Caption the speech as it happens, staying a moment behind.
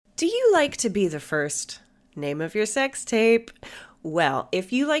Do you like to be the first? Name of your sex tape. Well,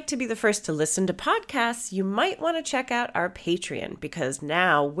 if you like to be the first to listen to podcasts, you might want to check out our Patreon, because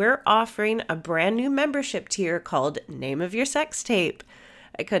now we're offering a brand new membership tier called Name of Your Sex Tape.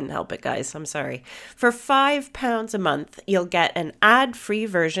 I couldn't help it, guys. I'm sorry. For £5 a month, you'll get an ad-free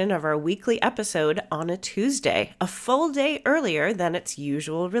version of our weekly episode on a Tuesday, a full day earlier than its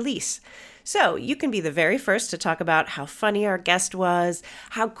usual release. So you can be the very first to talk about how funny our guest was,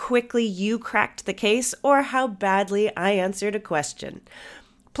 how quickly you cracked the case, or how badly I answered a question.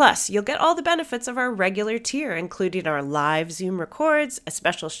 Plus, you'll get all the benefits of our regular tier, including our live Zoom records, a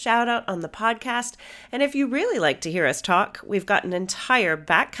special shout out on the podcast, and if you really like to hear us talk, we've got an entire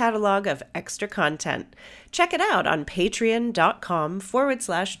back catalog of extra content. Check it out on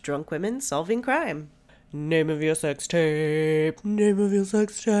patreon.com/drunkwomensolvingcrime. Name of your sex tape. Name of your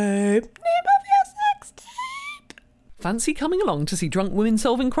sex tape. Name of your sex tape. Fancy coming along to see Drunk Women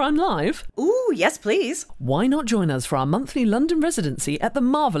Solving Crime live? Ooh, yes please. Why not join us for our monthly London residency at the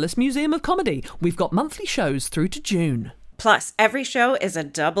Marvellous Museum of Comedy? We've got monthly shows through to June. Plus, every show is a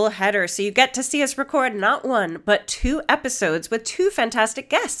double header, so you get to see us record not one, but 2 episodes with 2 fantastic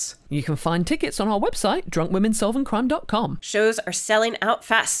guests. You can find tickets on our website, drunkwomensolvingcrime.com. Shows are selling out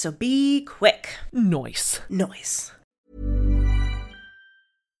fast, so be quick. Nice.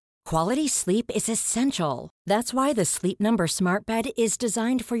 Quality sleep is essential. That's why the Sleep Number Smart Bed is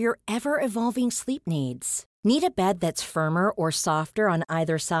designed for your ever-evolving sleep needs. Need a bed that's firmer or softer on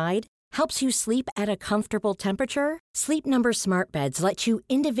either side? Helps you sleep at a comfortable temperature? Sleep Number Smart Beds let you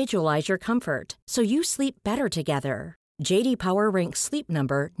individualize your comfort, so you sleep better together. J.D. Power ranks Sleep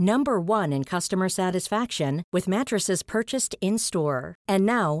Number number 1 in customer satisfaction with mattresses purchased in-store. And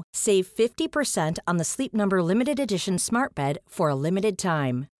now, save 50% on the Sleep Number Limited Edition Smart Bed for a limited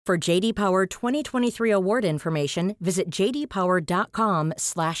time. For J.D. Power 2023 award information, visit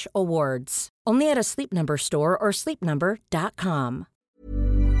jdpower.com/awards. Only at a Sleep Number store or sleepnumber.com.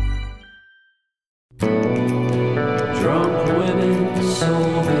 Drunk women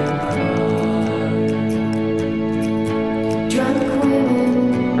solving crime. Drunk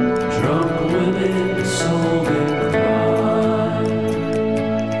women solving crime.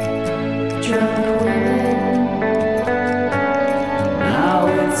 Drunk women. Now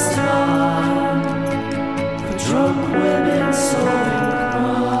it's time for Drunk Women Solving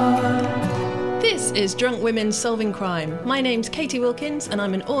Crime. This is Drunk Women Solving Crime. My name's Katie Wilkins and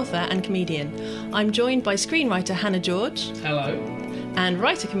I'm an author and comedian. I'm joined by screenwriter Hannah George. Hello. And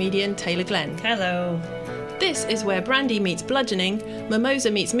writer-comedian Taylor Glenn. Hello. This is where brandy meets bludgeoning,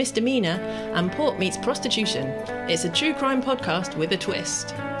 mimosa meets misdemeanor, and port meets prostitution. It's a true crime podcast with a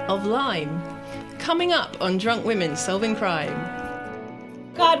twist. Of lime. Coming up on Drunk Women Solving Crime.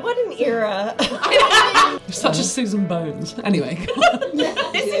 God, what an era. Such as Susan Bones. Anyway.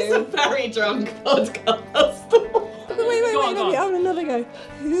 This is a very drunk podcast. Wait, let me have another go.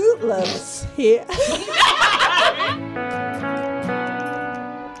 Who loves here?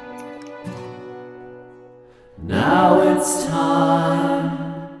 Now it's time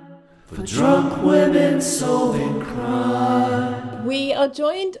for Drunk Women Solving Crime. We are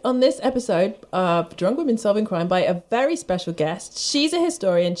joined on this episode of Drunk Women Solving Crime by a very special guest. She's a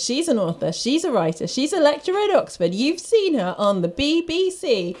historian, she's an author, she's a writer, she's a lecturer at Oxford. You've seen her on the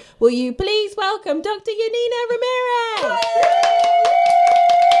BBC. Will you please welcome Dr. Yanina Ramirez?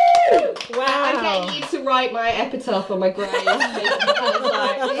 Wow. I'm getting you to write my epitaph on my grave. I'm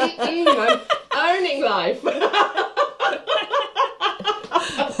owning life.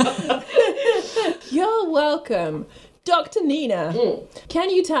 You're welcome. Dr. Nina, can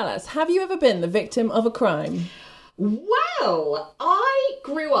you tell us, have you ever been the victim of a crime? Well, I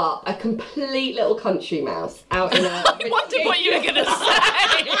grew up a complete little country mouse out in a... I wondered what you were going to say.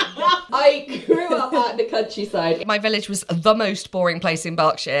 I grew up out in the countryside. My village was the most boring place in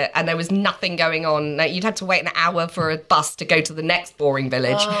Berkshire and there was nothing going on. You'd had to wait an hour for a bus to go to the next boring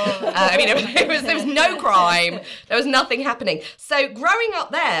village. There was no crime. There was nothing happening. So growing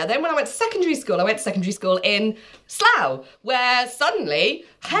up there, then when I went to secondary school in Slough, where suddenly,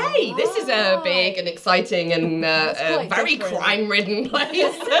 hey, this is a big and exciting and very crime-ridden place.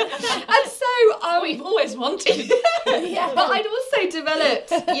 And so... we've always wanted. Yeah. But I'd also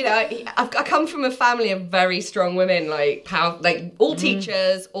developed, I come from a family of very strong women, all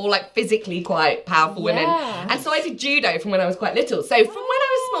teachers, all physically quite powerful women. And so I did judo from when I was quite little. So from when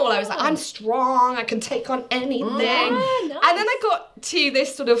I was small, I was like, I'm strong, I can take on anything. nice. And then I got to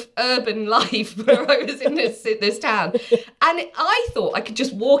this sort of urban life where I was in this town, and I thought I could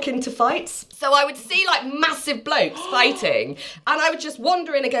just walk into fights. So I would see like massive blokes fighting, and I would just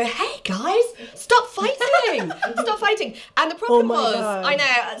wander in and go, hey guys, stop fighting, stop fighting. And the problem was, God. I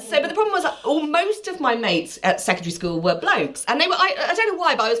know, but the problem was that most of my mates at secondary school were blokes, and they were, I don't know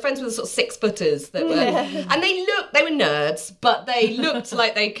why, but I was friends with the sort of 6-footers that were, and they were nerds, but they looked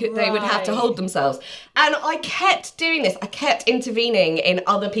like they would have to hold themselves. And I kept doing this. I kept intervening in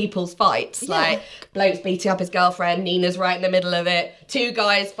other people's fights, like blokes beating up his girlfriend, Nina's right in the middle of it. 2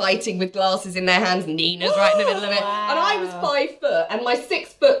 guys fighting with glasses in their hands, Nina's right in the middle of it. And I was 5 foot, and my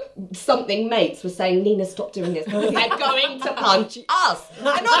 6-foot-something mates were saying, Nina, stop doing this. They're going to punch us. They're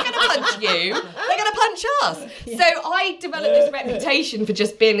not going to punch you. They're going to punch us. So I developed this reputation for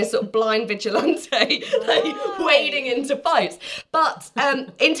just being this sort of blind vigilante, like wading into fights. But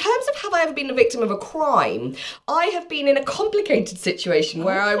in terms of have I ever been a victim of a crime, I have been in a complicated situation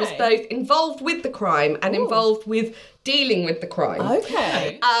where I was both involved with the crime and involved with dealing with the crime.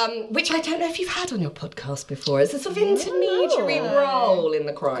 Okay. Which I don't know if you've had on your podcast before. It's a sort of intermediary role in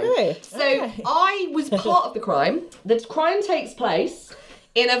the crime. Okay. So I was part of the crime. The crime takes place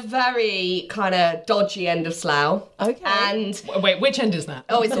in a very kind of dodgy end of Slough. Okay. And Wait, which end is that?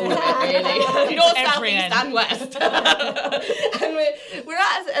 oh, it's all of it, really. North, south, Every east, end. and west. And we're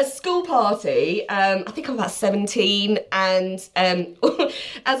at a school party. I think I'm about 17, and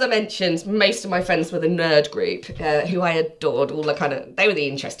as I mentioned, most of my friends were the nerd group, who I adored. All the kind of, they were the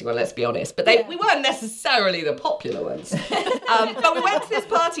interesting one, let's be honest, but we weren't necessarily the popular ones. But we went to this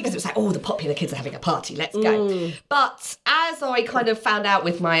party because it was like, oh, the popular kids are having a party, let's go. But as I kind of found out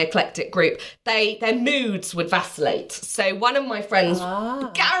with my eclectic group, their moods would vacillate. So one of my friends,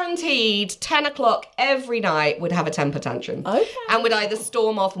 guaranteed 10 o'clock every night, would have a temper tantrum. Okay. And would either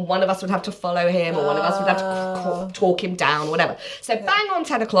storm off, and one of us would have to follow him, or one of us would have to talk him down, whatever. So bang on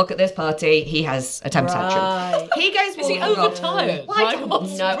 10 o'clock at this party, he has a temper tantrum. He goes, Is he walking off. overtired? Well, I Like, don't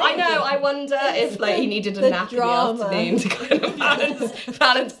what's know. I wrong? know. I wonder if like he needed a nap drama. in the afternoon to kind of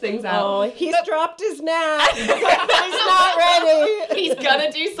balance things out. Oh, he's dropped his nap. He's not ready. He's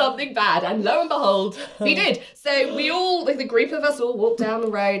gonna do something bad, and lo and behold, he did. So we all, like the group of us, all walked down the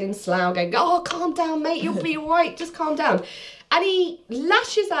road in Slough, going, "Oh, calm down, mate. You'll be all right. Just calm down." And he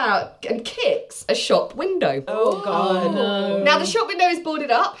lashes out and kicks a shop window. Oh, God. No. Now the shop window is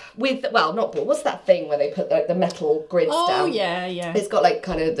boarded up with, well, not board. What's that thing where they put the metal grids down? Oh, yeah. It's got like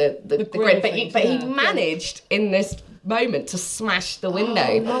kind of the grid, but he things, managed in this moment to smash the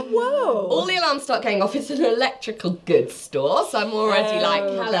window. Whoa. All the alarms start going off. It's an electrical goods store, so I'm already like,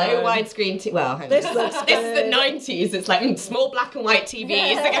 hello, widescreen TV. Well, hang on. This looks This is the 90s. It's like small black and white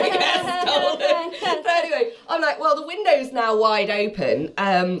TVs are going to get stolen. But anyway, I'm like, well, the window's now wide open,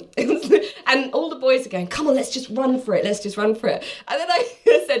 and all the boys are going, come on, let's just run for it. Let's just run for it. And then I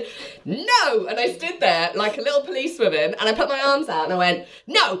said, no. And I stood there like a little policewoman, and I put my arms out and I went,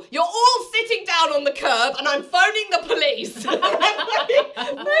 no, you're all sitting down on the curb, and I'm phoning the police. Phone the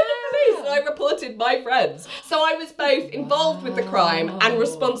police. And I reported my friends. So I was both involved with the crime and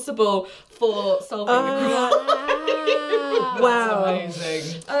responsible for solving the crime. Wow.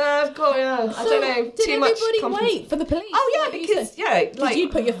 Amazing. I've got, I don't know, Did too much everybody confidence. wait for the police? Oh yeah, What you because said? like you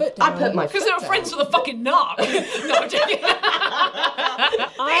put your foot down? I put my Because foot they were down. friends with a fucking narc. No, I'm joking.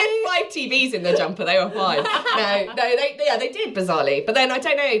 They had 5 TVs in their jumper. They were fine. They did bizarrely. But then I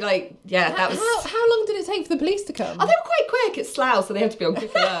don't know, that was. How long did it take for the police to come? Oh, they were quite quick. It's Slough, so they have to be on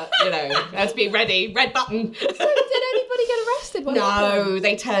quick alert. They have to be ready. Red button. So did anybody get arrested? What happened? No,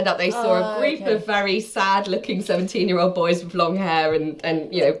 they turned up. They saw a group of very sad-looking 17-year-old boys with long hair and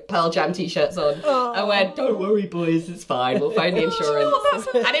Pearl Jam t-shirts on, and went, "Don't worry, boys, it's fine. We'll phone the insurance."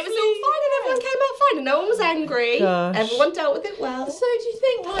 And it was all fine, and everyone came out fine, and no one was angry. Gosh. Everyone dealt with it well. So do you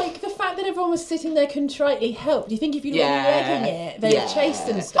think the fact that everyone was sitting there contritely helped? Do you think if you'd been regging it, they'd have chased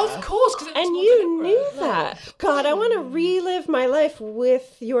and stuff? Of course, because And you knew that. God, I want to relive my life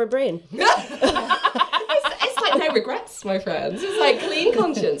with your brain. It's like no regrets, my friends. It's like clean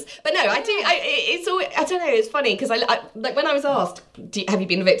conscience. But no, I do. It's always, I don't know. It's funny because I like when I was asked, have you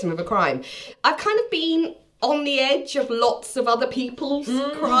been a victim of a crime? I've kind of been on the edge of lots of other people's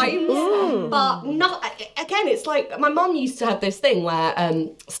crimes, but not. Again, it's like my mum used to have this thing where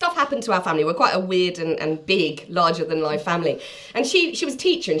stuff happened to our family. We're quite a weird and big, larger than life family, and she was a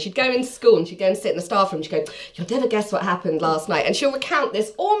teacher, and she'd go into school and she'd go and sit in the staff room. And she'd go, "You'll never guess what happened last night," and she'll recount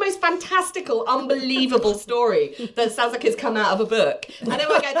this almost fantastical, unbelievable story that sounds like it's come out of a book. And then I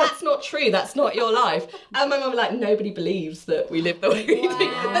go, "That's not true. That's not your life." And my mum was like, "Nobody believes that we live the way we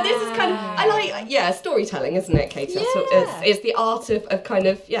do." But this is kind of, I like, storytelling. storytelling, isn't it, Katie? It's the art of kind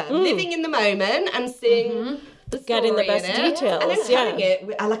of living in the moment and seeing the story Getting the best in it, details, and then telling it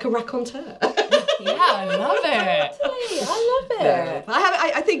like a raconteur. Yeah, I love it. I love it.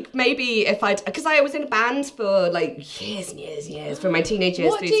 I think maybe if because I was in a band for like years and years and years, from my teenage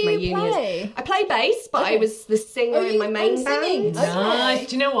years What through do to my you uni years. play? I play bass, but I was the singer in my main band. Nice.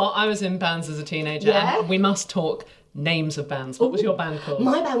 Do you know what? I was in bands as a teenager. Yeah? And we must talk names of bands. What was your band called?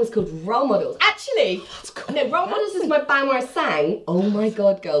 My band was called Role Models. Actually, no, Role Models is my band where I sang. Oh my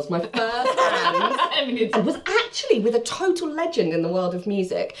God, girls, my first band. It was actually with a total legend in the world of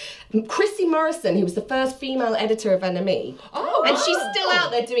music, Chrissy Morrison, who was the first female editor of NME. Oh, and she's still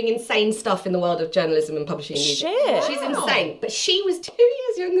out there doing insane stuff in the world of journalism and publishing music. Shit. She's insane. But she was 2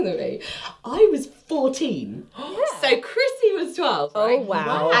 years younger than me. I was 14. So Chrissy was 12. Oh, right?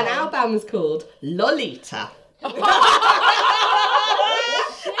 wow. And our band was called Lolita. And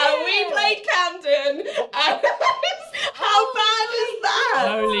we played Camden. How bad is that?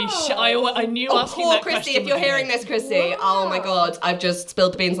 Holy shit. I knew asking Poor that Chrissy, question if you're would be hearing good. this, Chrissy, oh my God, I've just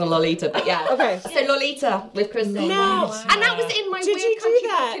spilled the beans on Lolita. But yeah. Okay. So Lolita with Chrissy. No. And that was in my Did weird you do country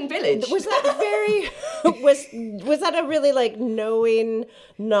that? fucking village. Was that very was that a really like knowing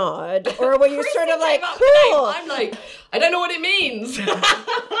nod, or were you Chrissy sort of like came up with the name. cool? I'm like, I don't know what it means.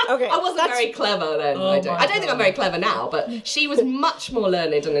 Okay, I wasn't very clever then. I don't think I'm very clever now, but she was much more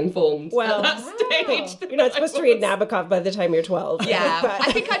learned and informed Well, at that stage. You're not supposed to read Nabokov by the time you're 12. Yeah, but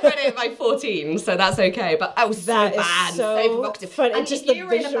I think I'd read it by 14, so that's okay. But I was That so is bad, so provocative. fun. And It's just if the you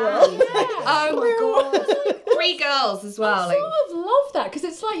were in a visual. band, oh my God, 3 girls as well. I sort of love that because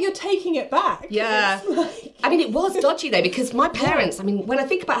it's like you're taking it back. Yeah. It's like- I mean, it was dodgy though, because my parents, I mean, when I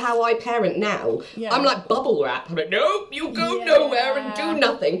think about how I parent now, Yeah. I'm like bubble wrap. I'm like, no, you go nowhere and do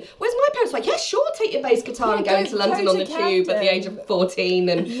nothing. Whereas my parents were like, yeah, sure, take your bass guitar and go into London go on the to tube at the Camden. age of 14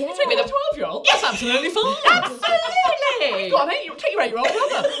 and... Yeah. Take me the 12-year-old. That's absolutely fine. Absolutely! Go on, take your 8-year-old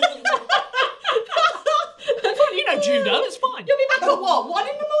brother. You know Judah, it's fine. You'll be back at what, 1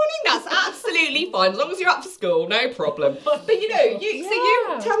 in the morning? That's absolutely fine, as long as you're up for school, no problem. But you know, so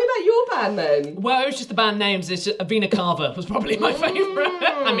you tell me about your band then. Well, it was just the band names. It's just Avina Carver was probably my favourite.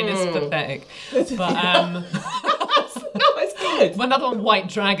 I mean, it's pathetic. But No, it's good. another one, White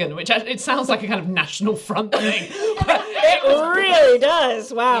Dragon, which it sounds like a kind of National Front thing. But it really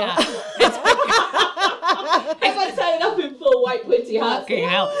does. Wow. Everyone's turning up in full white pointy hats. fucking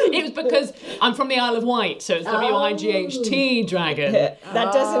hell. It was because I'm from the Isle of Wight, so it's WIGHT Dragon. That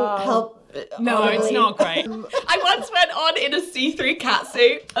doesn't help. No, it's not great. I once went on in a see-through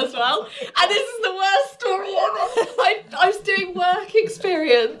catsuit as well, and this is the worst story ever. I was doing work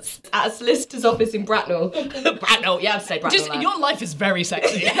experience at a solicitor's office in Bracknell. Bracknell, yeah, I'd say Bracknell. Just your life is very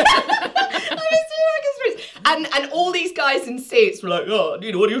sexy. I was doing work experience, and all these guys in suits were like, "Oh,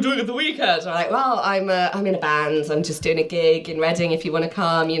 you know, what are you doing at the weekend?" I'm like, "Well, I'm in a band. I'm just doing a gig in Reading. If you want to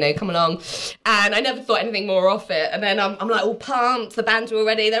come, you know, come along." And I never thought anything more of it. And then I'm like all pumped. The band are all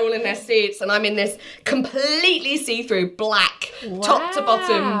ready. They're all in their suits. And I'm in this completely see-through black top to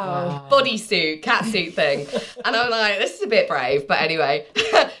bottom bodysuit, catsuit thing. And I'm like, this is a bit brave, but anyway.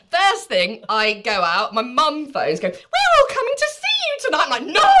 First thing, I go out, my mum phones, go, we're all coming to see you tonight. I'm like,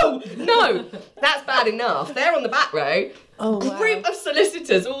 no, that's bad enough. They're on the back row. Group of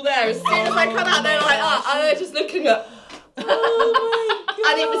solicitors all there. As soon as I come out, they're like, and they're just looking at. Oh my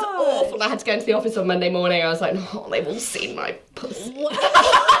God. And it was awful. I had to go into the office on Monday morning. I was like, no, they've all seen my pussy. Really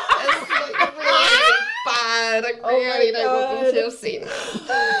bad. I really don't want them to have seen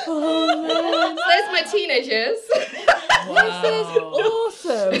that. Oh man. So there's my teenage years. This is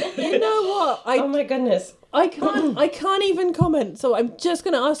awesome. You know what? Oh my goodness. I can't even comment, so I'm just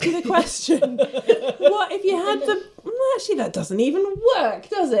going to ask you the question. What if you had the... Actually, that doesn't even work,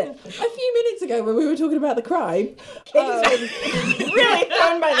 does it? A few minutes ago when we were talking about the crime... Really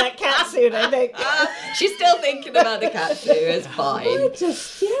thrown by that catsuit, I think. She's still thinking about the catsuit. It's fine.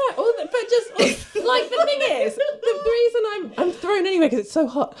 like the thing is, the reason I'm thrown anyway because it's so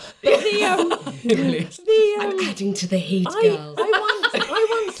hot. But I'm adding to the heat, girls.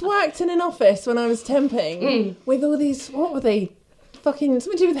 I once worked in an office when I was temping with all these, what were they? Fucking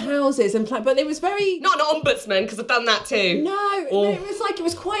something to do with houses and but it was very Not an ombudsman, because I've done that too. no, it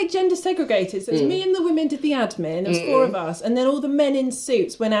was quite gender segregated. So it was me and the women did the admin. There was 4 of us, and then all the men in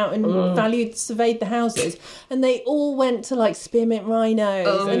suits went out and surveyed the houses, and they all went to like spearmint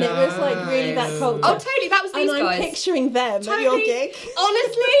rhinos, and it was like really that culture. Oh, totally. That was these and I'm guys. picturing them at your gig.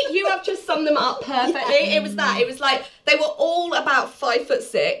 Honestly, you have just summed them up perfectly. It was that. It was like they were all about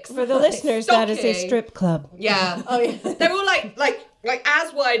 5'6". For the listeners, that is a Stocking. strip club. Yeah. Oh yeah. They're all like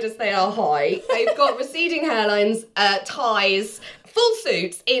as wide as they are high. They've got receding hairlines, ties, full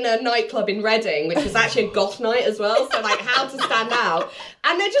suits in a nightclub in Reading, which was actually a goth night as well. So like, how to stand out?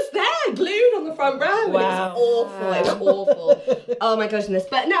 And they're just there, glued on the front row. Wow. It was awful. It was awful. Oh my goodness.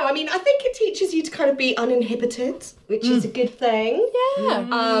 But no, I mean, I think it teaches you to kind of be uninhibited, which is a good thing.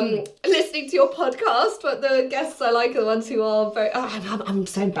 Yeah. Listening to your podcast, but the guests I like are the ones who are very. Oh, I'm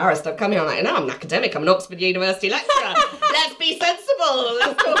so embarrassed. I'm coming on like, no, I'm an academic. I'm an Oxford University lecturer. Let's be sensible.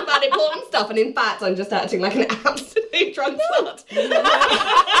 Let's talk about important stuff. And in fact, I'm just acting like an absolute drunk slut.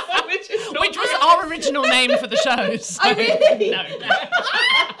 Which was our original name for the show. So Oh, really? No.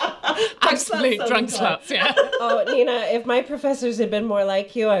 Absolute drunk sluts, yeah. Oh, Nina, if my professors had been more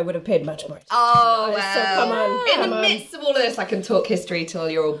like you, I would have paid much more attention. Oh, well. So come on. In the midst of all this, I can talk history till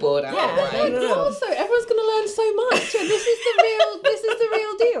you're all bored out. Yeah, Right? no. Also, everyone's going to learn so much, and this is the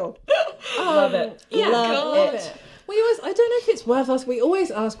real deal. Love it. Yeah, Love it. We always, I don't know if it's worth us. We always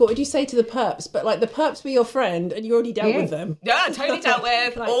ask, what would you say to the perps? But like, the perps were your friend, and you already dealt with them. Yeah, totally dealt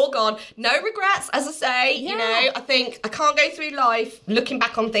with, all gone. No regrets, as I say. You know, I think I can't go through life looking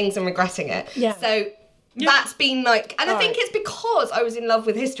back on things and regretting it. Yeah. So that's been like, and I think it's because I was in love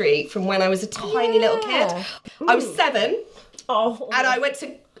with history from when I was a tiny little kid. I was 7, Oh. and I went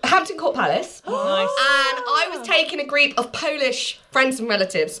to Hampton Court Palace. Nice. And I was taking a group of Polish friends and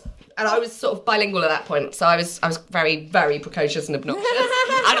relatives. And I was sort of bilingual at that point, so I was very, very precocious and obnoxious,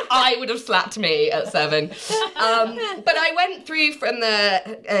 and I would have slapped me at 7. But I went through from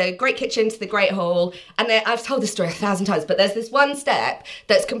the Great Kitchen to the Great Hall, and I've told this story 1,000 times, but there's this one step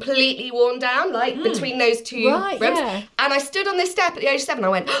that's completely worn down, like between those two rooms. Yeah. And I stood on this step at the age of 7. I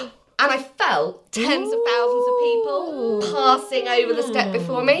went. And I felt tens of thousands of people passing over the step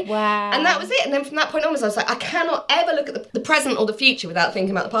before me. Wow. And that was it. And then from that point onwards, I was like, I cannot ever look at the present or the future without thinking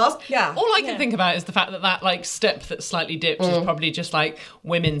about the past. Yeah. All I can think about is the fact that like step that's slightly dipped is probably just like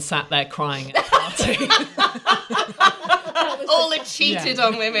women sat there crying at a party. All the cheated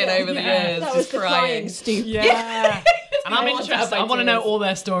on women over the years, That was just the crying. stoop. Yeah. And I'm interested. I want to know all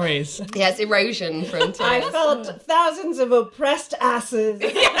their stories. Yeah, it's erosion from tears. I felt thousands of oppressed asses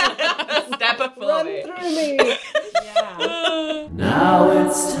Step before run me. through me. Now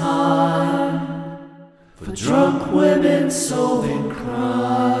it's time for drunk women solving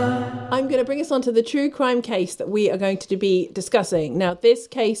crime. I'm going to bring us on to the true crime case that we are going to be discussing. Now, this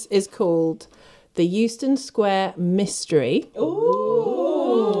case is called the Euston Square Mystery.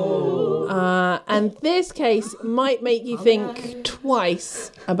 And this case might make you think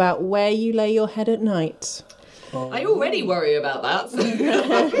twice about where you lay your head at night. I already worry about that.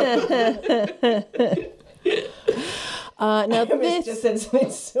 Now, This this just said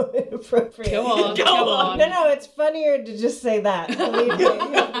something so inappropriate. Go on. No, it's funnier to just say that. Believe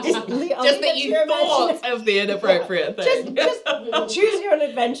me. Just that you thought of the inappropriate thing. Just choose your own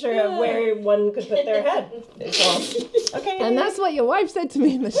adventure of where one could put their head. It's all. Okay. and that's what your wife said to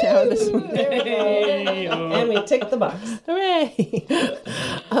me in the shower this morning. There we go. And we ticked the box. Hooray!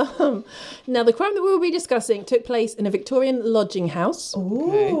 Now, the crime that we will be discussing took place in a Victorian lodging house.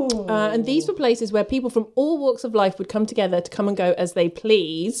 Ooh. And these were places where people from all walks of life would come together to come and go as they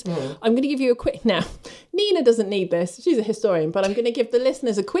please. I'm going to give you a quick... Now, Nina doesn't need this. She's a historian, but I'm going to give the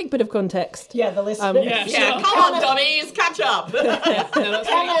listeners a quick bit of context. Yeah, the listeners. Yeah, Yeah, sure. come on, dummies, catch up. No, that's Anna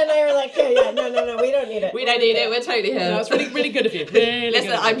really, and I were like, no, we don't need it. We don't need it, we're totally here. that's really, really good of you. Really Listen,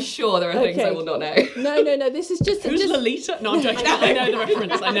 good of I'm you. sure there are things I Okay. will not know. No, this is just... Who's Lolita? No, I'm joking. I know the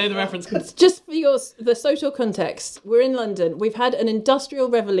reference. I know the reference. Just for the social context, we're in London. We've had an industrial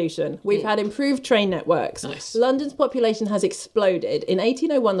revolution. We've had improved train networks. Nice. London's population has exploded. In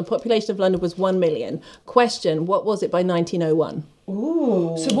 1801, the population of London was 1 million. Question, what was it by 1901?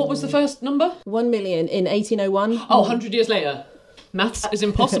 So what was the first number? 1 million in 1801. Oh, 100 years later. Maths is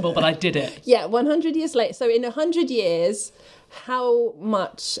impossible, but I did it. Yeah, 100 years later. So in 100 years, how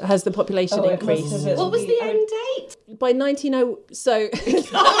much has the population increased? What was the end date? By 1900... So...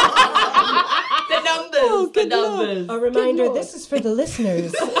 The numbers. A reminder, this is for the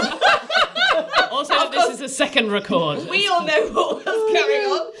listeners. Also, this is a second record. We all know what was going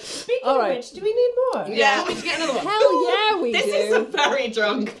on. Speaking All of right. which, do we need more? Yeah, we should get another one. Hell yeah, we This do. is a very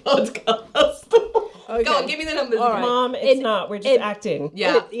drunk podcast. Okay. Go on, give me the numbers. All right. Mom, it's In- not. We're just in- acting.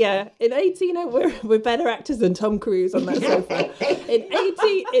 Yeah. Yeah, in we're better actors than Tom Cruise on that sofa. In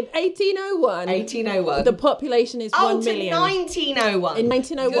 1801, 1801. the population is 1 to million. 1901. In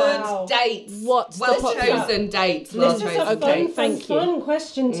 1901, Good dates. What's the well population? chosen dates. Well This is a chosen fun, dates. thank you. fun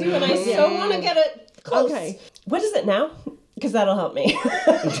question too, and I so want to get it close. Okay. What is it now? Because that'll help me.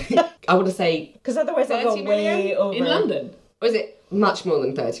 I want to say, Because otherwise I'll 30 go way million? over. In London. or is it much more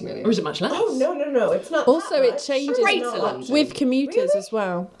than 30 million. Or is it much less? Oh, no, it's not. Also, that it much. changes Greater London. with commuters as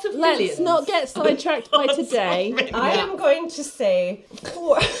well. Let's millions. not get sidetracked by today. I am going to say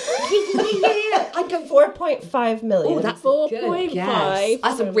I'd go 4.5 million. Oh, that's a 4.5. good guess.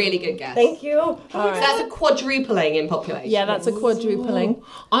 That's a really good guess. Thank you. All right. That's a quadrupling in population. Yeah, that's a quadrupling.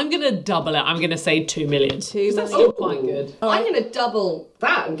 I'm going to double it. I'm going to say 2 million. 2 That's million. still quite good. I'm going to double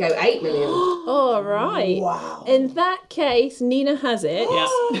that and go 8 million. All right. Wow. In that case, Nina has it. Yeah.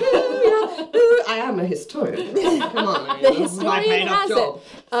 I am a historian. Come on. The historian has it,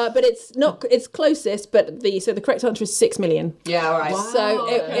 but it's not. It's closest, but the correct answer is 6 million. Yeah, all right. So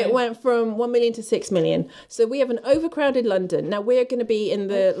it went from 1 million to 6 million. So we have an overcrowded London. Now we're going to be in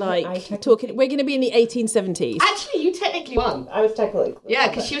the We're going to be in the 1870s. Actually, you technically won. I was technically. Yeah,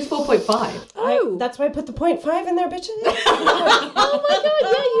 because she was 4.5. Oh, That's why I put the 0.5 in there, bitches. oh my God!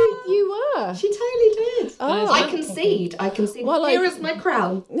 Yeah, you were. She totally did. Oh. I concede. Well, Here is my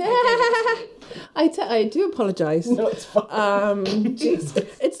crown. I do apologise. No, it's fine.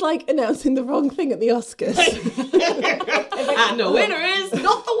 It's like announcing the wrong thing at the Oscars. And the winner is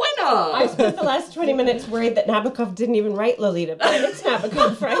not the winner. I spent the last 20 minutes worried that Nabokov didn't even write Lolita, but it's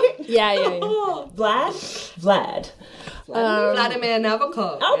Nabokov, right? Yeah. Vlad. Vladimir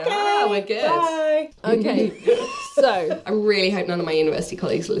Nabokov. Okay. Yeah, we're good. Bye. Okay, so I really hope none of my university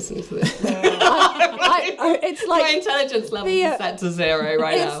colleagues are listening to this. it's My like intelligence level the, is set to 0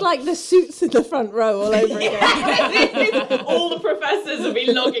 right now. it's like the Suits in the front row all over again. All the professors will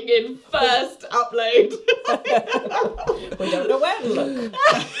be logging in first upload. We don't know where to look.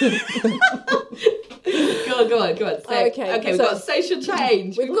 Go on. So, Okay, we've so got social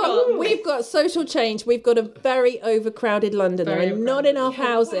change. We've got social change. We've got a very overcrowded London. There are not enough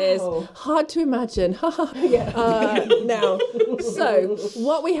houses. Wow. Hard to imagine. Now, so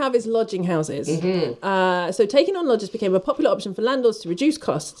what we have is lodging houses. So taking on lodgers became a popular option for landlords to reduce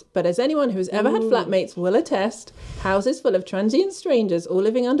costs. But as anyone who has ever had flatmates will attest, houses full of transient strangers all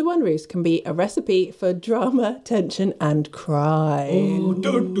living under one roof can be a recipe for drama, tension, and crime.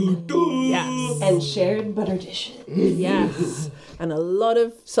 Yes. And shared butter dishes. Yes. And a lot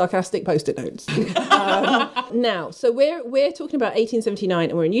of sarcastic post-it notes. Now, so we're talking about 1879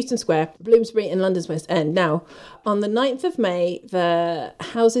 and we're in Euston Square, Bloomsbury in London's West End. Now, on the 9th of May, the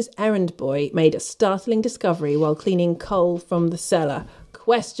house's errand boy made a startling discovery while cleaning coal from the cellar.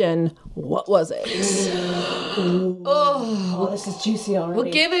 Question, what was it? Oh, this is juicy already.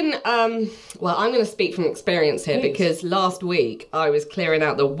 Well, given, I'm going to speak from experience here because last week I was clearing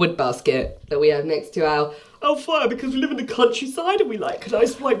out the wood basket that we have next to our fire because we live in the countryside and we like a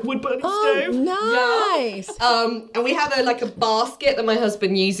nice wood burning stove. Nice. Yeah. And we have a basket that my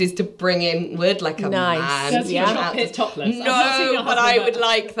husband uses to bring in wood like a Nice. man. Does he chop it topless? No, but I would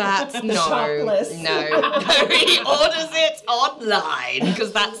like that. No, Topless. no. He orders it online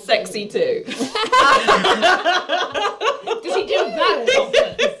because that's sexy too. Does he do that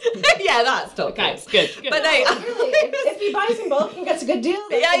topless? Yeah, that's topless. Okay, good. But no, If he buys in bulk and gets a good deal,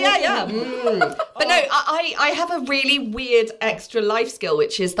 yeah. But no, I have a really weird extra life skill,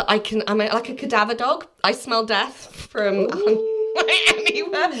 which is that I'm like a cadaver dog. I smell death from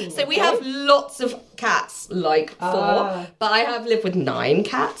anywhere. So we have lots of cats, 4, but I have lived with 9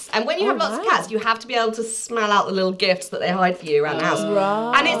 cats. And when you have lots of cats, you have to be able to smell out the little gifts that they hide for you around the house.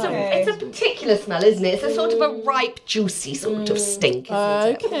 Right. And it's a particular smell, isn't it? It's a sort of a ripe, juicy sort of stink, isn't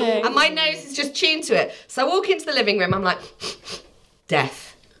it? Okay. And my nose is just tuned to it. So I walk into the living room, I'm like, death.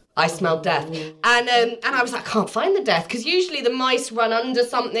 I smelled death. And I was like, I can't find the death, because usually the mice run under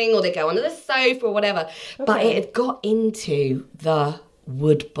something or they go under the sofa or whatever. Okay. But it had got into the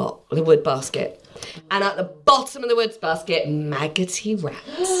wood basket. And at the bottom of the wood basket, maggoty rats.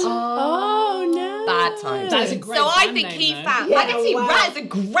 Oh, no. Bad times. That's a great So I band think name, he though. found maggoty rat is a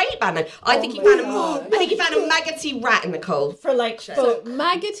great band name. I think he found a maggoty rat in the coal. For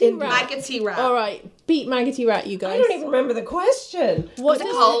maggoty rat. Maggoty rat. All right, beat maggoty rat, you guys. I don't even remember the question. What Was it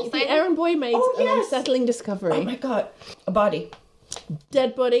does coal the thing? errand boy made an unsettling discovery? Oh my god, a body.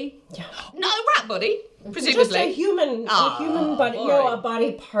 Dead body. No, rat body, presumably. Just a human body. boring. No, a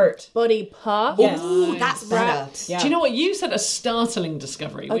body part. Body part. Yes. Ooh, that's better. Yeah. Do you know what? You said a startling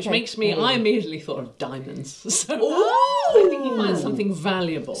discovery, which Okay. makes me, I immediately thought of diamonds. So Ooh. I think he finds something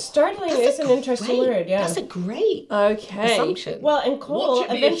valuable. Startling is an interesting word, yeah. That's a great Okay. assumption. Well, and coal What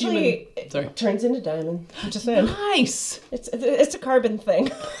should be a eventually Sorry. turns into diamond. Just saying. Nice. It's a carbon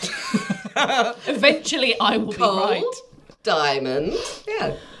thing. Eventually I will Coal, be right. diamond.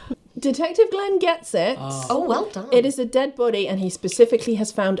 Yeah. Detective Glenn gets it. Oh, well done. It is a dead body, and he specifically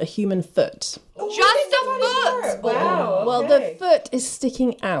has found a human foot. Just a foot. Wow. Well, the foot is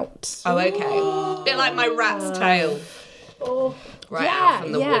sticking out. Oh, okay. Bit like my rat's tail. right out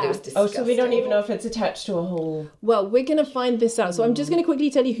from the wood. It was Oh, disgusting. so we don't even know if it's attached to a whole... Well, we're going to find this out. So I'm just going to quickly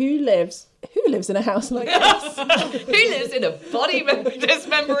tell you who lives in a house like this. Who lives in a body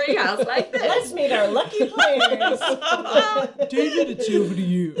dismembering house like this? Let's meet our lucky players. David, it's over to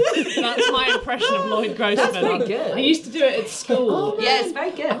you. That's my impression of Lloyd Grossman. That's very good. I used to do it at school. Yeah, it's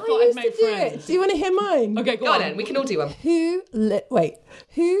very good. I I'd used make to do friends. it. Do you want to hear mine? Okay, Go on then, we can all do one. Who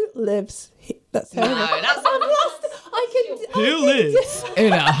lives? That's how. No, that's I've lost. Who lives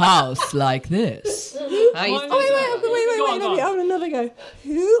in a house like this? I used to Wait, do wait, that. wait, let me have another go.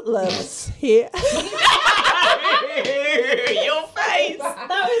 Who lives here? Your face.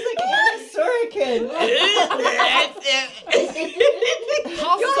 That was like Anna Sorokin.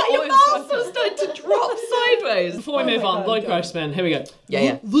 Your mouth was starting to drop sideways. Before we move on, Lloyd Grossman, here we go.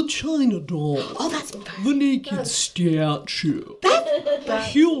 Yeah. The China doll. Oh, that's The naked statue.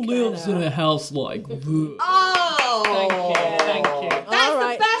 He lives in a house like this. Oh, Thank you. that's All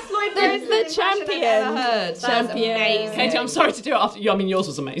right. the best Lloyd Grossman The impression champion. I've ever heard. That's Champion. amazing. Katie, I'm sorry to do it after you. I mean, yours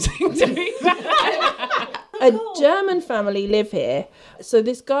was amazing. A German family live here. So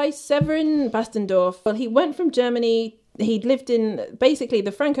this guy, Severin Bastendorf, well, he went from Germany. He'd lived in, basically,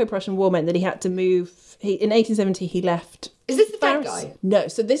 the Franco-Prussian War meant that he had to move. In 1870, he left. Is this the dead Paris. guy? No,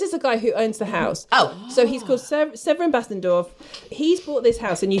 so this is the guy who owns the house. Oh. So he's called Severin Bastendorf. He's bought this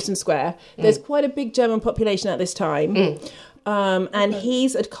house in Euston Square. There's quite a big German population at this time. And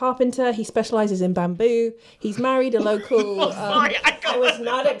he's a carpenter. He specialises in bamboo. He's married a local... Sorry, I was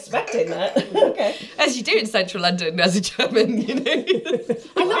not expecting that. Okay. As you do in central London as a German, you know.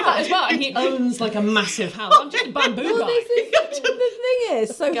 I love that as well. And he owns like a massive house. I'm just a bamboo guy. The thing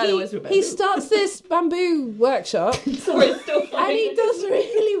is, so Guy always remembers. he starts this bamboo workshop, Sorry, it's still and funny. he does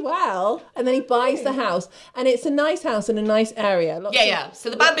really well, and then he buys the house, and it's a nice house in a nice area. Lots of Yeah. So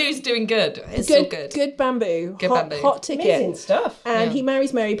the bamboo's doing good. It's still good. good bamboo, Good hot, bamboo. hot ticket. Amazing stuff. And he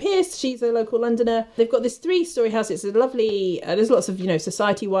marries Mary Pierce. She's a local Londoner. They've got this 3-story house. It's a lovely. There's lots of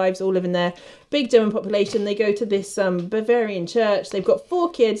society wives all living there. Big German population. They go to this Bavarian church. They've got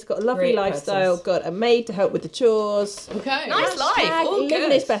 4 kids. Got a lovely Great lifestyle. pretzels. Got a maid to help with the chores. Okay. Nice life. All Living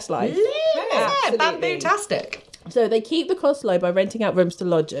good. his best life. Yeah, Absolutely. bamboo-tastic. So they keep the cost low by renting out rooms to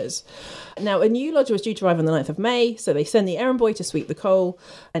lodgers. Now, a new lodger was due to arrive on the 9th of May, so they send the errand boy to sweep the coal,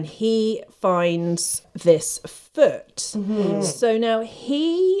 and he finds this foot. So now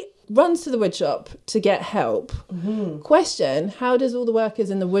he runs to the wood shop to get help. Question, how does all the workers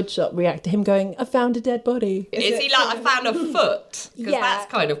in the wood shop react to him going, I found a dead body? Is he like, I found a foot? Because Yeah. that's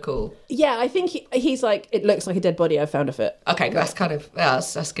kind of cool. Yeah, I think he's like, it looks like a dead body, I found a foot. Okay, that's kind of,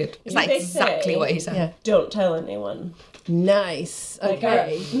 that's good. Is that They exactly say- what he said? Yeah. Don't tell anyone. Nice.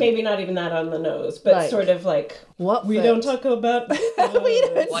 Okay. Or maybe not even that on the nose, but Like, sort of like, what we foot? don't talk about...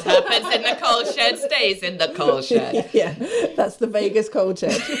 What happens in the coal shed stays in the coal shed. Yeah, that's the Vegas cold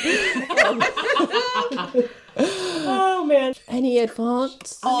check. Oh, man. Any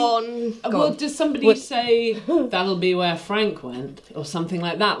advance? On. Well, does somebody say that'll be where Frank went or something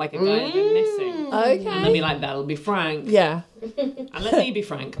like that? Like a guy had been missing. And then Okay. be like, that'll be Frank. Yeah. And let me be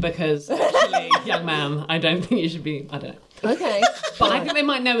Frank because actually, young man, I don't think you should be. I don't know. Okay. But I think they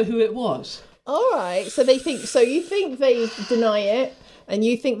might know who it was. All right. So they think. So you think they deny it, and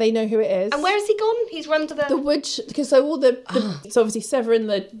you think they know who it is. And where has he gone? He's run to the the... woodshed? Because so all the so obviously Severin,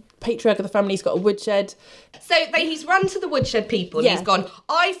 the patriarch of the family's got a woodshed. So he's run to the woodshed people and Yeah. he's gone,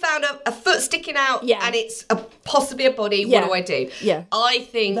 I found a foot sticking out Yeah. and it's possibly a body. Yeah. What do I do? Yeah. I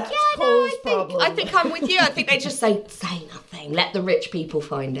think, That's I Cole's think I'm with you. I think they just say nothing. Let the rich people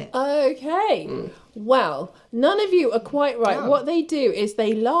find it. Okay. Well, none of you are quite right. What they do is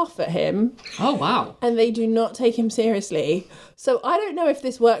they laugh at him Oh, wow. and they do not take him seriously. So I don't know if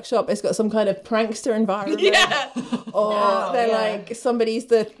this workshop has got some kind of prankster environment. Or they're like somebody's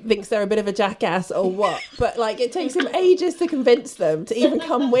that thinks they're a bit of a jackass or what. But like it takes him ages to convince them to even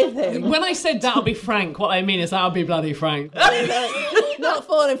come with him. When I said that'll be Frank, what I mean is that'll be bloody Frank. Not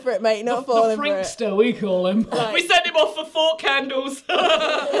falling for it, mate. Not The falling for it. Frankster, we call him. We send him off for 4 candles.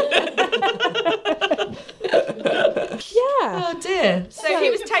 Yeah. Oh dear. So he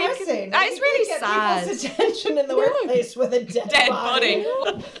was taken. Depressing. That is really Get sad. people's attention in the workplace with a dead Body.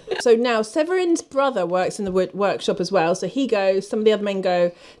 So now Severin's brother works in the workshop as well. So he goes, some of the other men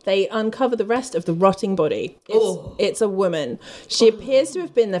go, they uncover the rest of the rotting body. It's a woman. She appears to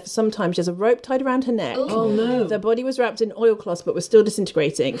have been there for some time. She has a rope tied around her neck. Oh, no. The body was wrapped in oilcloth but was still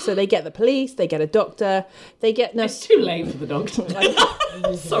disintegrating. So they get the police, they get a doctor, they get... Now, It's too late for the doctor.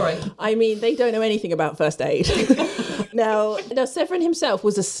 Sorry. I mean, they don't know anything about first aid. Now, Severin himself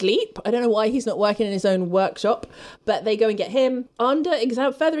was asleep. I don't know why he's not working in his own workshop, but they go and get him under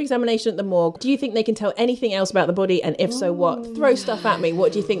further examination at the morgue. Do you think they can tell anything else about the body? And if so, what? Throw stuff at me.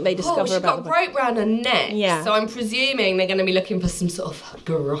 What do you think they discover She's about got the a body? rope round her neck. Yeah. So I'm presuming they're going to be looking for some sort of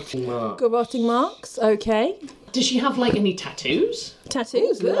garroting mark. Garroting marks. Okay. Does she have like any tattoos?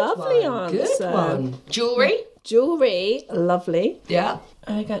 Tattoos. Lovely answer. Good one. Jewellery? Jewelry. Lovely. Yeah.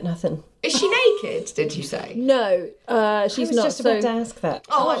 I got nothing. Is she naked, did you say? No, she's I was not. just about to ask that.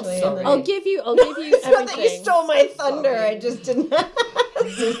 Oh, I'm sorry. I'll give you It's not that you everything. stole my thunder. I just didn't.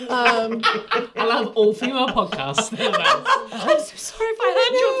 I'll have all-female podcasts. I'm so sorry if I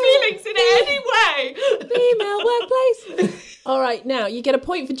hurt your feelings in any way. Female workplace. All right, now you get a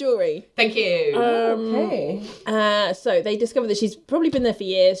point for jewelry. Thank you. Okay. So they discovered that she's probably been there for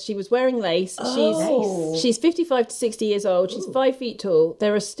years. She was wearing lace. She's 55 to 60 years old. She's 5 feet tall.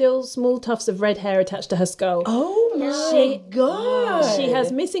 There are still small tufts of red hair attached to her skull. Oh my god. She has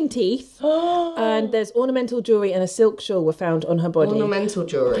missing teeth, and there's ornamental jewelry and a silk shawl were found on her body. Ornamental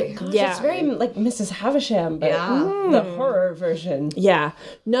jewellery. Yeah. It's very like Mrs. Havisham, but the horror version. Yeah.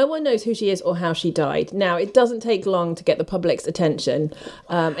 No one knows who she is or how she died. Now, it doesn't take long to get the public's attention.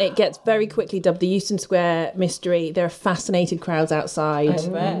 It gets very quickly dubbed the Euston Square mystery. There are fascinated crowds outside.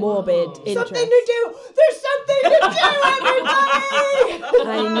 Morbid interest. Something to do. There's something to do, everybody.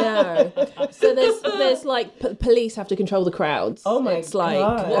 I know. So there's like police have to control the crowds. Oh my it's like,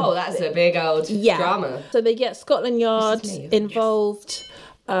 God. Whoa, that's a big old drama. So they get Scotland Yard involved.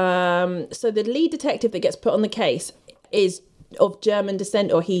 So the lead detective that gets put on the case is of German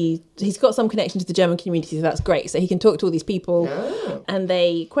descent, or he's got some connection to the German community, so that's great. So he can talk to all these people, and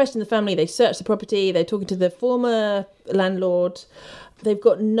they question the family. They search the property. They're talking to the former landlord. They've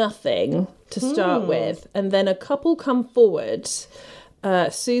got nothing to start with, and then a couple come forward.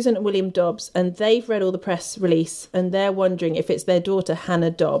 Susan and William Dobbs, and they've read all the press release, and they're wondering if it's their daughter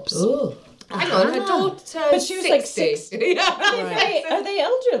Hannah Dobbs. Ooh. Hang on, her daughter. But she was 60. like 60. Are they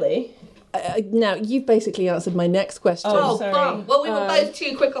elderly? Now you've basically answered my next question. Oh, sorry. bum. Well, we were both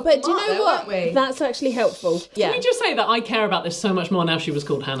too quick off But the do you mark know there, what? weren't we? That's actually helpful. Yeah. Can we just say that I care about this so much more now she was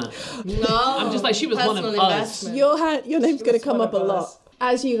called Hannah? No. I'm just like, she was one of Personal us. investment. Your name's going to come up a lot.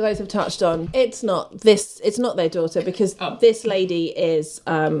 As you guys have touched on, it's not their daughter, because this lady is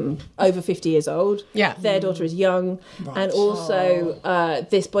over 50 years old. Yeah. Their daughter is young. And also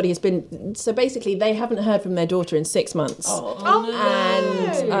this body has been, so basically they haven't heard from their daughter in 6 months.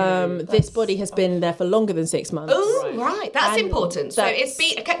 And this body has been there for longer than 6 months. Oh, right. That's important. So it's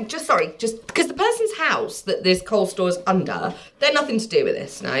just because the person's house that this coal store is under, they're nothing to do with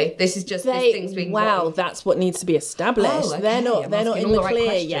this, no? This is just these things being wrong. That's what needs to be established. Oh, okay. They're not I'm they're not asking in all the the right clear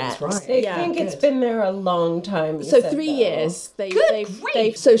questions, yet. right. They think it's been there a long time. you So said, 3 though. years.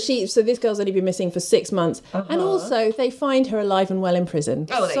 So this girl's only been missing for 6 months, and also they find her alive and well in prison.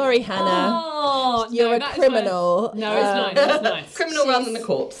 Oh, there Sorry, you go. Hannah. Oh, You're a that is criminal. No, it's nice. That's nice. Criminal rather than a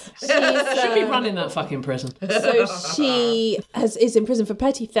corpse. Should be running that fucking prison. So she is in prison for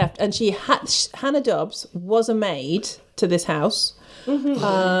petty theft, and Hannah Dobbs was a maid to this house.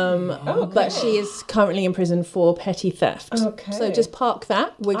 But she is currently in prison for petty theft. Okay. So just park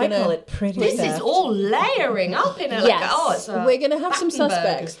that. We're I gonna call it pretty. This is all layering up in it. Yes, we're going to have some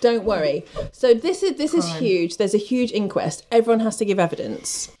suspects. Don't worry. So this is huge. There's a huge inquest. Everyone has to give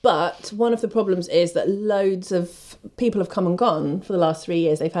evidence. But one of the problems is that loads of people have come and gone for the last 3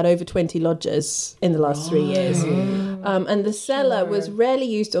 years. They've had over 20 lodgers in the last 3 years. And the cellar was rarely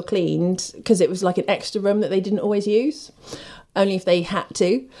used or cleaned because it was like an extra room that they didn't always use. Only if they had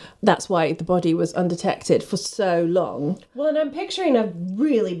to. That's why the body was undetected for so long. Well, and I'm picturing a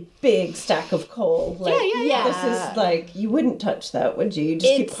really big stack of coal. Like, yeah. This is like, you wouldn't touch that, would you? You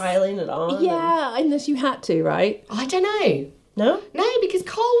just keep piling it on. Yeah, unless you had to, right? I don't know. No? No, because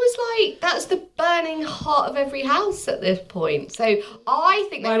coal was like, that's the burning heart of every house at this point. So I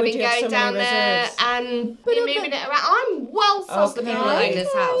think they Why would would have been you have going so down many there reserves? and moving it around. I'm well sus the people that own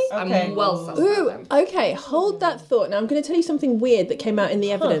this house. Okay. I'm well sus Ooh, them. okay, hold that thought. Now, I'm going to tell you something weird that came out in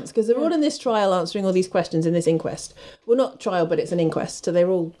the evidence, because they're all in this trial answering all these questions in this inquest. Well, not trial, but it's an inquest, so they're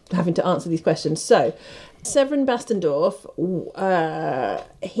all having to answer these questions. So, Severin Bastendorf, Was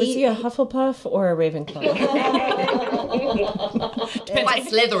he a Hufflepuff or a Ravenclaw? Depends like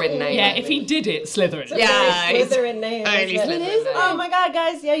Slytherin name. Yeah, if he did it, Slytherin. Yeah, he's Slytherin name. only isn't it? Slytherin name. Oh my god,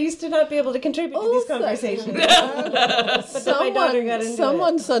 guys! Yeah, I used to not be able to contribute to these conversations. But then my daughter got into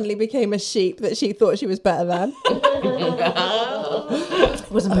Someone suddenly became a sheep that she thought she was better than.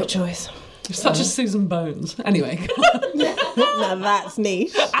 it. Wasn't my choice. Such as Susan Bones. Anyway. Now that's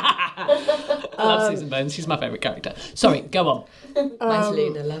niche. I love Susan Bones. She's my favourite character. Sorry, go on. Mine's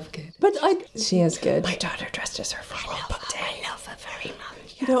Luna Lovegood. But she is good. My daughter dressed as her for World Book Day. I love her very much.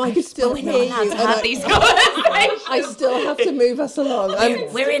 You know, I can still hear you. To have these conversations. I still have to move us along.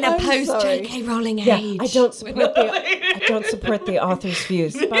 We're in a I'm post sorry. J.K. Rowling Yeah, age. I don't support the author's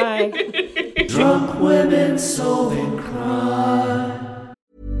views. Bye. Drunk women solving crime.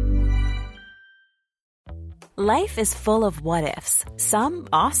 Life is full of what-ifs. Some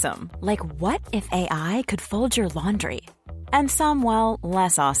awesome, like what if AI could fold your laundry? And some, well,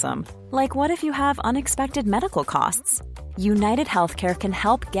 less awesome, like what if you have unexpected medical costs? United Healthcare can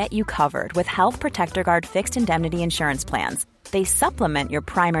help get you covered with Health Protector Guard fixed indemnity insurance plans. They supplement your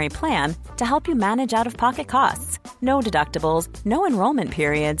primary plan to help you manage out-of-pocket costs. No deductibles, no enrollment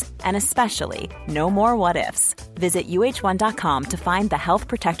periods, and especially no more what-ifs. Visit uh1.com to find the Health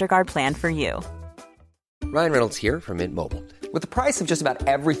Protector Guard plan for you. Ryan Reynolds here from Mint Mobile. With the price of just about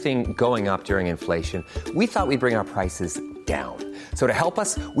everything going up during inflation, we thought we'd bring our prices down. So to help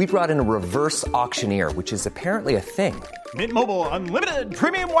us, we brought in a reverse auctioneer, which is apparently a thing. Mint Mobile Unlimited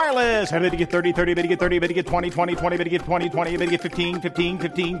Premium Wireless. How to get 30, 30, bit to get 30, bit to get 20, 20, 20, bit to get 20, 20, bit to get 15, 15,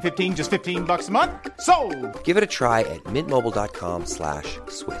 15, 15, just $15 a month? Sold! Give it a try at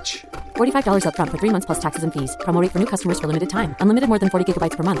mintmobile.com/switch. $45 up front for 3 months plus taxes and fees. Promo rate for new customers for limited time. Unlimited more than 40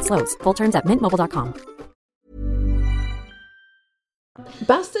 gigabytes per month. Slows full terms at mintmobile.com.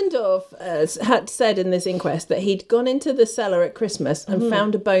 Bastendorf had said in this inquest that he'd gone into the cellar at Christmas and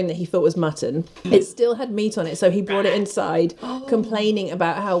found a bone that he thought was mutton. It still had meat on it, so he brought it inside, complaining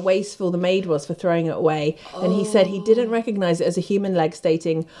about how wasteful the maid was for throwing it away. And he said he didn't recognise it as a human leg,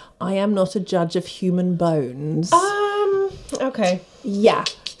 stating, "I am not a judge of human bones." Okay. Yeah.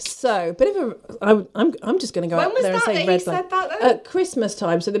 So, bit of a. I'm just going to go When out was there and that say that red he flag. said that, though? At Christmas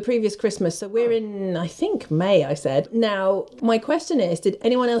time, so the previous Christmas. So we're in, I think, May, I said. Now, my question is, did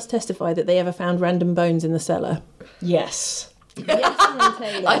anyone else testify that they ever found random bones in the cellar? Yes. Yes, and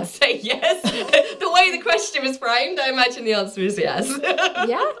Taylor. I'd say yes. The way the question was framed, I imagine the answer is yes.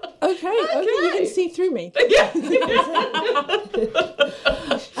 Yeah? Okay, you can see through me.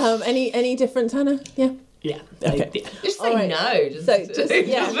 Any difference, Hannah? Yeah? Yeah. Okay. Just say right. no.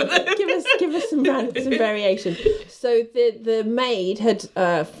 Give us some variation. So the maid had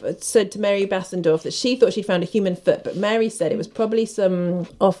said to Mary Bastendorf that she thought she'd found a human foot, but Mary said it was probably some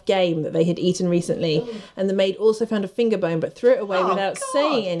off game that they had eaten recently. And the maid also found a finger bone, but threw it away without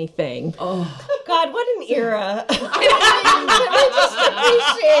saying anything. Oh God, what an era! I just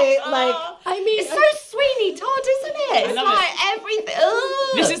appreciate, it's so Sweeney Todd, isn't it? It's like everything.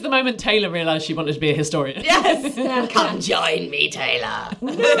 Ugh. This is the moment Taylor realised she wanted to be a historian. Yes. Come join me, Taylor.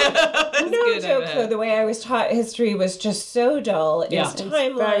 No joke, though. The way I was taught history was just so dull. Yeah. It's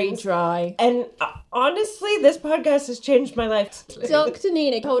timelines. Very dry. And honestly, this podcast has changed my life. Dr.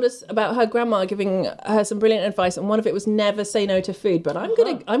 Nina told us about her grandma giving her some brilliant advice, and one of it was never say no to food. But I'm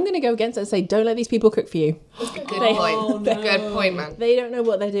gonna go against it and say don't let these people cook for you. Good point. Good point, man. They don't know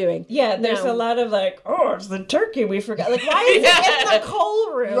what they're doing. Yeah, there's a lot of it's the turkey we forgot. Like, why is it in the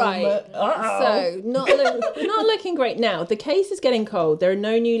coal room? Right. So not looking great now. The case is getting cold. There are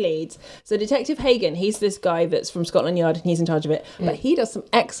no new leads. So Detective Hagen, he's this guy that's from Scotland Yard and he's in charge of it. But he does some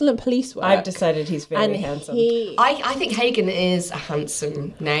excellent police work. I've decided he's very handsome. I think Hagen is a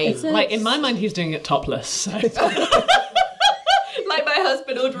handsome name. Like, in my mind, he's doing it topless. So. Like my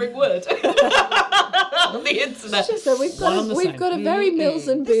husband ordering wood on the internet. So we've got a very Mills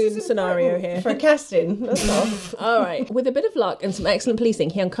and Boone scenario here for casting. That's all. All right. With a bit of luck and some excellent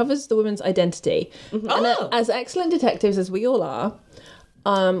policing, he uncovers the woman's identity. And as excellent detectives as we all are,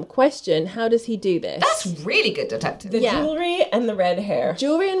 question, how does he do this? That's really good detective. The jewellery and the red hair.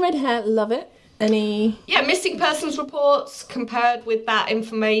 Jewellery and red hair, love it. Yeah, missing persons reports compared with that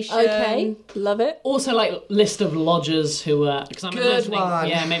information. Okay, love it. Also, list of lodgers who were... Because I'm imagining, one.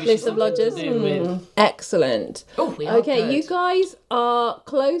 Yeah, maybe List of lodgers. Excellent. Oh, we are okay, good. you guys are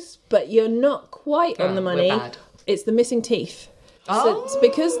close, but you're not quite on the money. We're bad. It's the missing teeth. So it's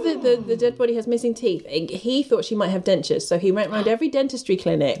because the dead body has missing teeth, he thought she might have dentures, so he went around every dentistry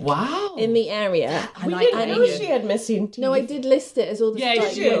clinic in the area. We didn't know she had missing teeth. No, I did list it as all the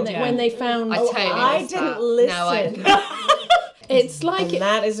stuff when they found... I didn't listen. It's like...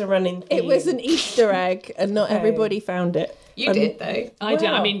 that is a running theme. It was an Easter egg, and not everybody found it. You did, though. I did.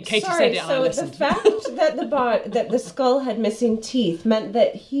 I mean, Katie said it and I listened. So the fact that the skull had missing teeth meant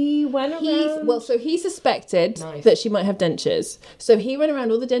that he went around... So he suspected that she might have dentures. So he went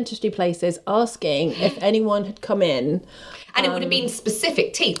around all the dentistry places asking if anyone had come in. And it would have been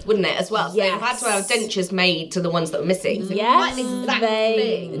specific teeth, wouldn't it, as well? So yes. they had to have dentures made to the ones that were missing. So Yes, quite an exact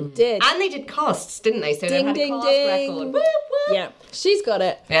they thing. did. And they did casts, didn't they? So they Ding, had ding, a cast ding. record. Whoop, whoop. Yeah, she's got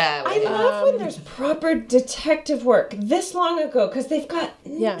it. Yeah. I love when there's proper detective work this long ago, because they've got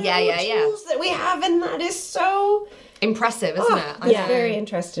Yeah, tools that we have, and that is so... impressive, isn't it? It's very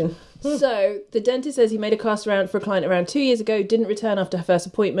interesting. So the dentist says he made a cast around for a client around 2 years ago, didn't return after her first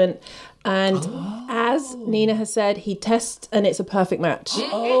appointment, and as Nina has said, he tests and it's a perfect match.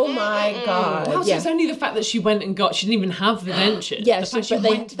 Oh my god! Wow, so it's only the fact that she went and got. She didn't even have the dentures. Yeah, the fact but she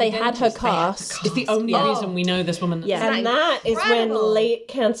went to they the had her dentist, cast. It's the only reason we know this woman. Yeah. And that is when late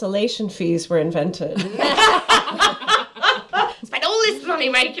cancellation fees were invented. Spent all this money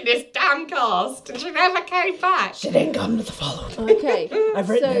making this damn cast, and she never came back. She didn't come to the following. Okay, I've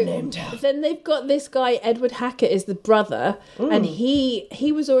written her name down. Then they've got this guy, Edward Hackett, is the brother, and he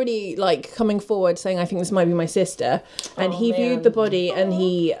was already like coming forward saying, "I think this might be my sister," and he viewed the body and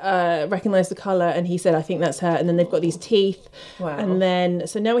he recognised the colour and he said, "I think that's her." And then they've got these teeth, and then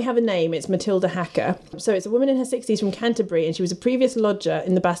so now we have a name. It's Matilda Hacker. So it's a woman in her 60s from Canterbury, and she was a previous lodger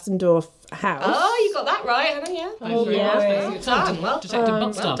in the Bastendorf house. Oh, you got that right, haven't you? Oh, yeah. Well done. Well Detective done.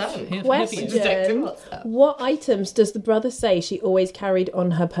 Butt stuff. Well done. Here for Question: you. what items does the brother say she always carried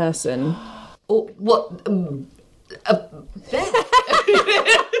on her person? Oh, what?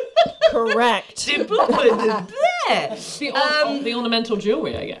 Correct. The ornamental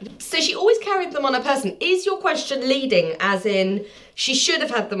jewellery, I guess. So she always carried them on her person. Is your question leading as in she should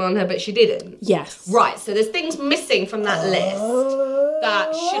have had them on her but she didn't? Yes. Right, so there's things missing from that list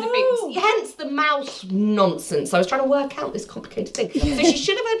that should have been, hence the mouse nonsense. I was trying to work out this complicated thing. So she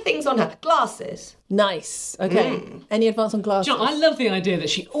should have had things on her. Glasses. Nice. Okay. Any advance on glasses? Do you know, I love the idea that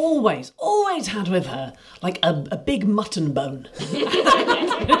she always had with her like a big mutton bone.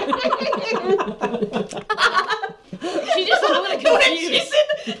 She just wanted to confuse.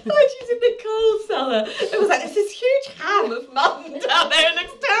 When she's in the coal cellar, it was like, there's this huge ham of mutton down there. It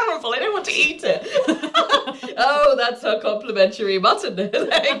looks terrible. I don't want to eat it. Oh, that's her complimentary mutton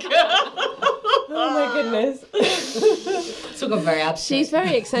leg. Oh my goodness. It's all gone very abstract. She's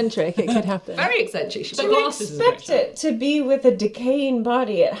very eccentric. It could happen. Very eccentric. She You expect it to be with a decaying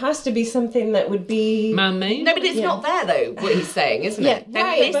body. It has to be something that would be... man-made? No, but it's not there, though, what he's saying, isn't it? They're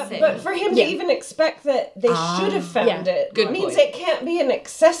Right, missing. but for him to even expect that they should have found it Good means point. it can't be an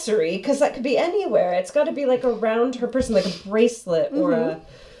accessory, because that could be anywhere. It's got to be like around her person, like a bracelet or a...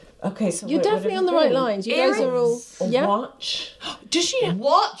 Okay, so You're what would definitely it on the have right been? lines. You guys are all... A Yeah. watch? Does she?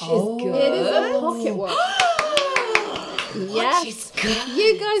 Watch is good. It is a pocket watch. Yes. Watch is good.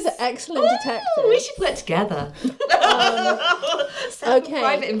 You guys are excellent detectives. We should work together. Okay.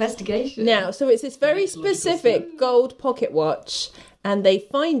 Private investigation. Now, so it's this very specific gold pocket watch, and they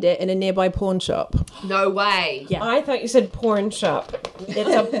find it in a nearby pawn shop. No way. Yeah. I thought you said porn shop. It's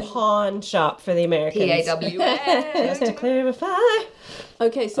a pawn shop for the Americans. PAWS. Just to clarify.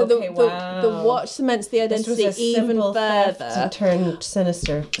 Okay, so Okay, the watch cements the This was identity a even simple theft further. turned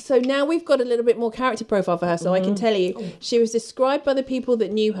sinister. So now we've got a little bit more character profile for her, so I can tell you she was described by the people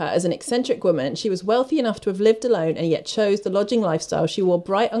that knew her as an eccentric woman. She was wealthy enough to have lived alone and yet chose the lodging lifestyle. She wore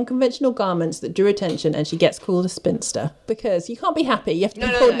bright, unconventional garments that drew attention, and she gets called a spinster because you can't be happy, you have to be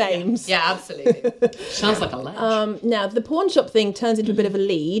called names. Yeah, absolutely. Sounds like a ledge. Now, the pawn shop thing turns into a bit of a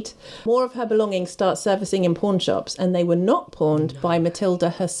lead. More of her belongings start surfacing in pawn shops, and they were not pawned by Matilda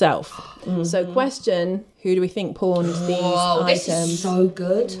herself. So, question, who do we think pawned these Whoa, items? this is so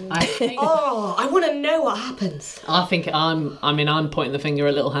good. I want to know what happens. think I'm pointing the finger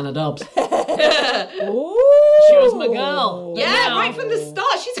at little Hannah Dobbs. Ooh. She was my girl. Yeah, right from the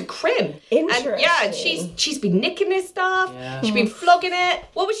start. She's a crim. Interesting. And yeah, she's been nicking this stuff. Yeah. She's been flogging it.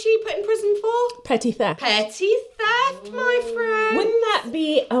 What was she put in prison for? Petty theft. Petty theft, my friend. Wouldn't that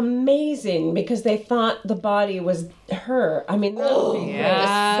be amazing? Because they thought the body was her. I mean, that would be great.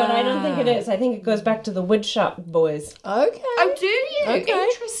 But I don't think it is. I think it goes back to the woodshop boys. Okay. Oh, do you? Okay.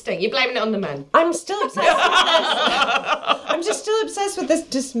 Interesting. You're blaming it on the men. I'm still obsessed with this. I'm just still obsessed with this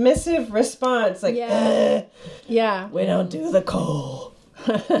dismissive response. Like, Yeah. we don't do the coal.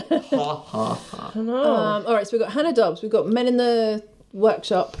 All right, so we've got Hannah Dobbs. We've got Men in the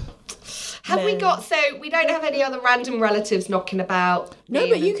Workshop. Have we got, so we don't have any other random relatives knocking about? No,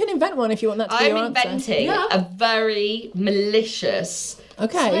 but you can invent one if you want that to be I'm your answer. inventing Yeah. a very malicious,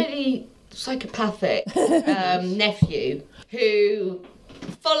 Okay. slightly psychopathic nephew who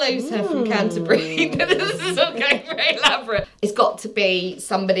follows her from Canterbury. This is all going very elaborate. It's got to be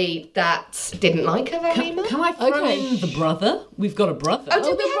somebody that didn't like her very much. Can I throw in the brother? We've got a brother. Oh,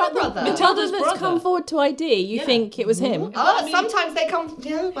 do we have a brother? Matilda's that's brother. come forward to ID. You think it was him? Oh, sometimes they come.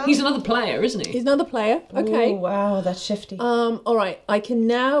 Yeah, well. He's another player, isn't he? He's another player. Okay. Ooh, wow, that's shifty. All right. I can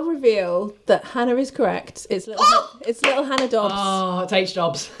now reveal that Hannah is correct. It's little, it's little Hannah Dobbs. Oh, it's H.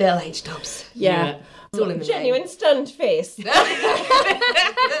 Dobbs. Bill H. Dobbs. Yeah. It's all in the Genuine stunned face. That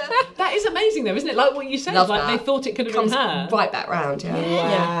is amazing, though, isn't it? Like what you said, Love like that. they thought it could have Comes been her. right back round, yeah.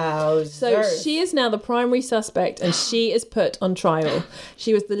 Wow. So she is now the primary suspect and she is put on trial.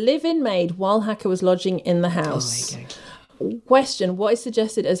 She was the live-in maid while Hacker was lodging in the house. Question, what is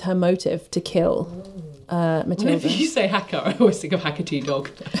suggested as her motive to kill Matilda? Whenever you say hacker, I always think of Hackatee Dog.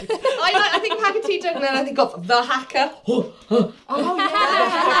 I think of Hackatee Dog and then I think of the hacker.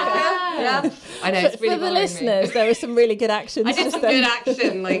 Yeah. I know, it's really For the bothering me. listeners, there were some really good actions. I did just some then. good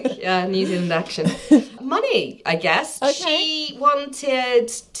action, like New Zealand action. Money, I guess. Okay. She wanted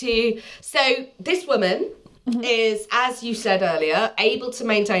to. So this woman is, as you said earlier, able to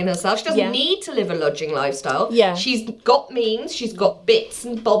maintain herself. She doesn't need to live a lodging lifestyle. Yeah. She's got means. She's got bits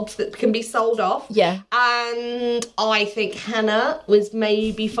and bobs that can be sold off. Yeah. And I think Hannah was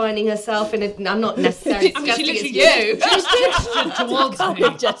maybe finding herself in a. I'm not necessarily I mean, she suggesting literally it's you. She gestured towards me.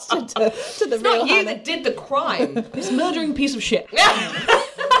 Gestured to the It's real not you Hannah. that did the crime. This murdering piece of shit. To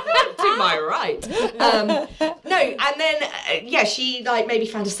my right. No, and then she like maybe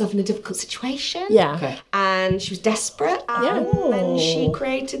found herself in a difficult situation. Yeah. Okay. And she was desperate. And then she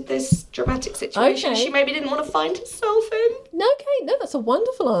created this dramatic situation Okay. she maybe didn't want to find herself in. Okay, no, that's a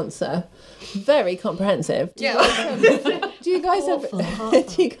wonderful answer. Very comprehensive. Do you guys have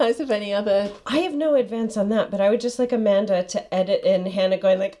any other? I have no advance on that, but I would just like Amanda to edit in Hannah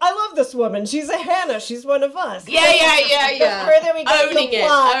going like, I love this woman. She's a Hannah. She's one of us. Yeah. The further we get Owning the it,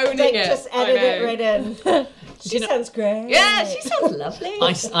 plot, owning like, it. just I edit it know. right in. She sounds great. Yeah, she sounds lovely.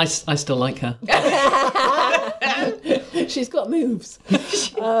 I still like her. She's got moves.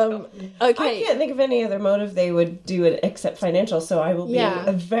 I can't think of any other motive they would do it except financial, so I will be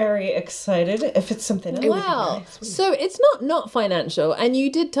very excited if it's something else. Wow. So it's not financial, and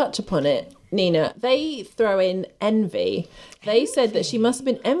you did touch upon it, Nina. They throw in envy. They said that she must have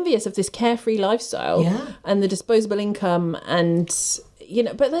been envious of this carefree lifestyle and the disposable income and...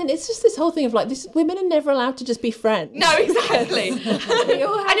 but then it's just this whole thing of like, women are never allowed to just be friends. No, exactly. And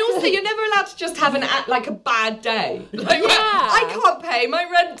also, you're never allowed to just have a bad day. Like, I can't pay my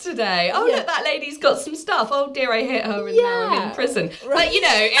rent today. Oh, look, that lady's got some stuff. Oh dear, I hit her and now I'm in prison. Right. But,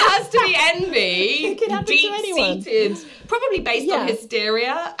 it has to be envy. It can happen to anyone. Deep-seated, probably based on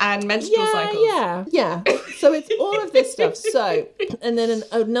hysteria and menstrual cycles. Yeah. So it's all of this stuff. So, and then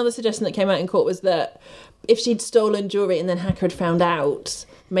another suggestion that came out in court was that if she'd stolen jewellery and then Hacker had found out,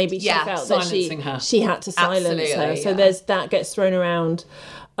 maybe she felt that she had to silence her. So that gets thrown around.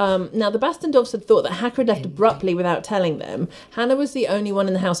 Now, the Baston Doves had thought that Hacker had left abruptly without telling them. Hannah was the only one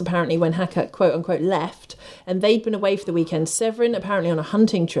in the house, apparently, when Hacker, quote-unquote, left, and they'd been away for the weekend. Severin, apparently, on a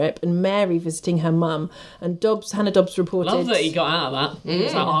hunting trip, and Mary visiting her mum. And Hannah Dobbs reported... Love that he got out of that.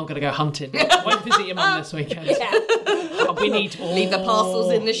 He's like, I'm going to go hunting. Won't visit your mum this weekend. We need to leave the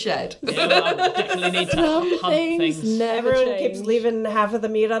parcels in the shed. I definitely need to hunt things. Everyone keeps leaving half of the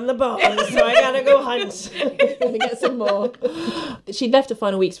meat on the bone, so I gotta go hunt. Gonna get some more. She'd left a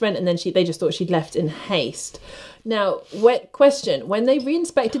final week's rent, and then they just thought she'd left in haste. Now, question: when they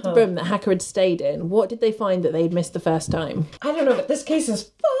re-inspected the room that Hacker had stayed in, what did they find that they'd missed the first time? I don't know, but this case is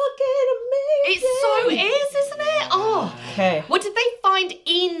fucking amazing. It so is, isn't it? Oh, okay. What did they find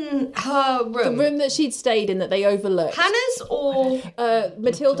in her room? The room that she'd stayed in that they overlooked. Hannah's or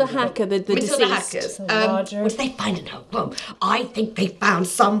Matilda Hacker, the Matilda deceased. Hacker's. What did they find in her room? I think they found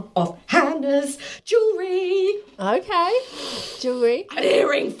some of Hannah's jewellery. Okay, jewellery. An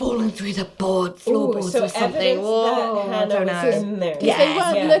earring fallen through the floorboards so or something. evidence that Hannah was in there. Because they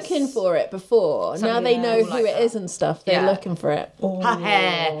weren't looking for it before. Now they know who it is and stuff. They're looking for it. Her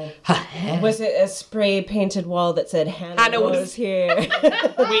hair. Was it a spray painted wall that said Hannah was here?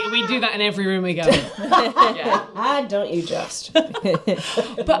 we do that in every room we go. Don't you just?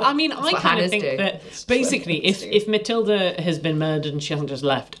 But I mean, I kind of Hannahs think do. that basically, if Matilda has been murdered and she hasn't just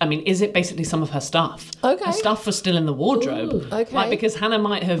left, I mean, is it basically some of her stuff? Okay. Her stuff was still in the wardrobe. Okay. Like, because Hannah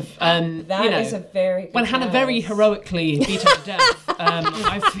might have, That is a very good when Hannah guess. very heroically beat her to death,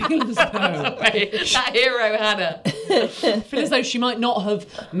 I feel as though That hero Hannah. I feel as though she might not have,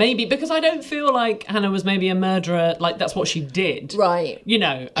 maybe, because I don't feel like Hannah was maybe a murderer, like that's what she did. Right. You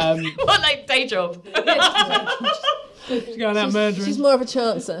know. What, like day job? She's going out murdering. She's more of a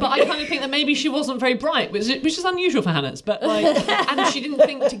chancer. But I kind of think that maybe she wasn't very bright, which is unusual for Hannah's. But and she didn't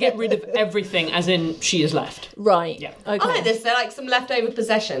think to get rid of everything, as in she is left. Right. Yeah. Okay. I like this. They're like some leftover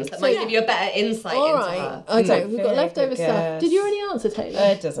possessions that might give you a better insight All into right. her. Okay, we've got Very leftover good stuff. guess. Did you already answer, Taylor?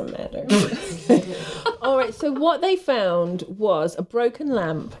 It doesn't matter. All right, so what they found was a broken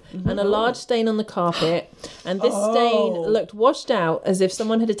lamp and a large stain on the carpet, and this stain looked washed out as if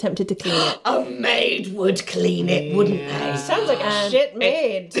someone had attempted to clean it. A maid would clean it, wouldn't they? Sounds like a shit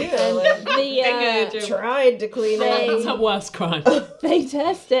maid, too. Tried to clean it. That's a worse crime. They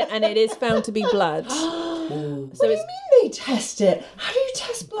test it, and it is found to be blood. What do you mean they test it? How do you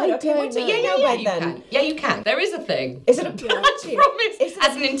test blood? I Okay, don't what's it? know. Yeah, no, by You then. can. Yeah, you can. There is a thing. Is it a I protein? promise.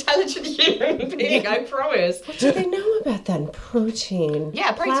 As an intelligent human being, I promise. What do they know about then? Protein.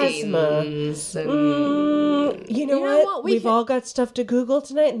 Yeah, Plasma. proteins. You know what? We've all got stuff to Google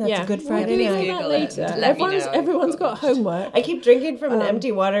tonight, and that's a good Friday We'll night. do that Google it. later. Let me know. Everyone's got homework. I keep drinking from an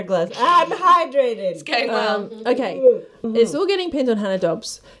empty water glass. I'm hydrated. It's going well. Okay, it's all getting pinned on Hannah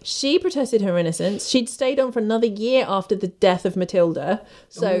Dobbs. She protested her innocence. She'd stayed on for another year after the death of Matilda.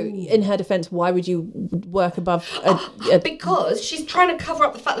 So, in her defence, why would you work above Because she's trying to cover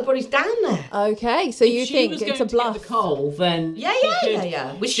up the fact the body's down there. Okay, so you If she think was it's going a to get bluff? the coal, then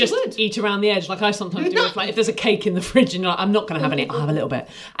Yeah. Which she just would. eat around the edge, like I sometimes do. If, if there's a cake in the fridge and you're like, I'm not going to have any, I'll have a little bit,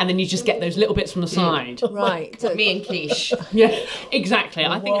 and then you just get those little bits from the side. Right. So, Me and quiche. Yeah, exactly.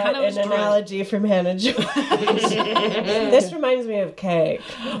 I think What Hannah was an great. analogy from Hannah Jones. This reminds me of cake.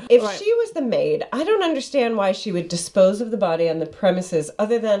 If she was the maid, I don't understand why she would dispose of the body on the premises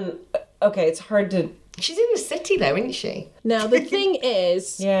other than, okay, it's hard to... She's in the city though, isn't she? now, the thing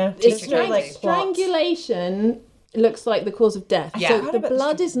is, Yeah. it's Just like plots. strangulation looks like the cause of death. Yeah. So Forgot the about the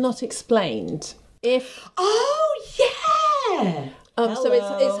blood is not explained. If Oh, yeah. so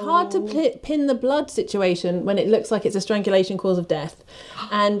it's hard to pin the blood situation when it looks like it's a strangulation cause of death.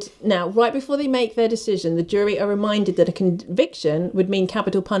 And now, right before they make their decision, the jury are reminded that a conviction would mean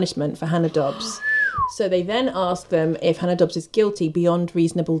capital punishment for Hannah Dobbs. So they then ask them if Hannah Dobbs is guilty beyond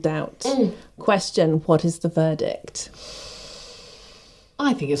reasonable doubt. Question, what is the verdict?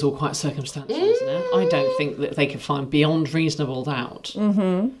 I think it's all quite circumstantial, isn't it? I don't think that they could find beyond reasonable doubt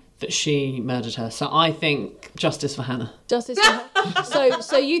that she murdered her. So I think justice for Hannah. Justice for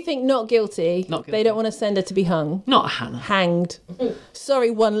so you think not guilty. Not guilty. They don't want to send her to be hung. Not Hannah. Hanged.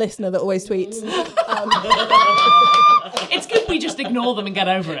 Sorry, one listener that always tweets. It's good we just ignore them and get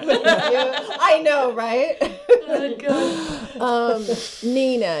over it. I know, right?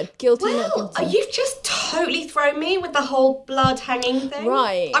 Nina, guilty, not Well, guilty. you've just totally thrown me with the whole blood hanging thing.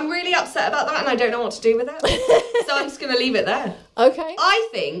 Right. I'm really upset about that and I don't know what to do with it. So I'm just going to leave it there. Okay. I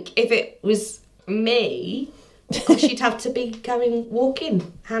think if it was me, she'd have to be going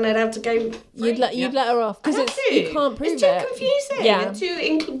walking. Hannah'd have to go. You'd let her off because you can't prove it's too it. confusing. Yeah. It's too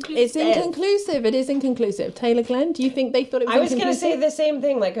inconclusive. It's inconclusive. It is inconclusive. Taylor Glenn, do you think they thought it was I was going to inconclusive? say the same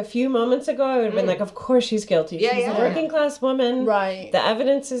thing. Like a few moments ago, I would have been like, of course she's guilty. Yeah, She's yeah. a working class woman. Right. The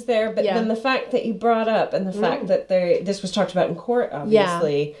evidence is there. But Yeah. then the fact that you brought up and the fact that this was talked about in court,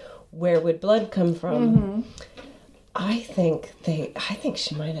 obviously, where would blood come from? I think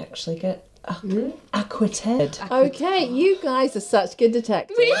she might actually get acquitted. Okay, you guys are such good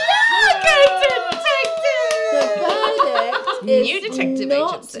detectives. We are good detectives. The verdict is New detective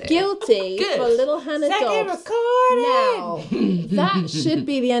not agency. guilty Good. for little Hannah Second Dobbs. recording. Now, that should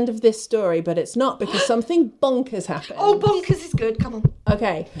be the end of this story, but it's not because something bonkers happened. Oh, bonkers is good. Come on.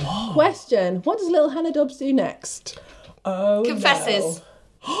 Okay. Question: what does little Hannah Dobbs do next? Oh, Confesses.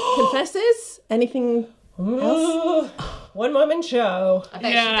 Confesses? Anything else? One woman show. I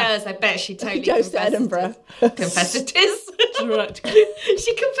bet Yeah. she does. I bet she totally Goes to confesses Edinburgh. Confess it is. Right.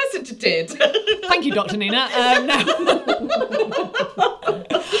 She confessed it did. Thank you, Dr. Nina. Now...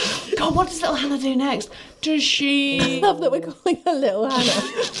 God, what does little Hannah do next? Does she... Love that we're calling her little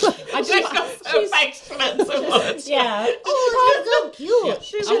Hannah. I just... so affectionate so much. Yeah. Oh, so cute.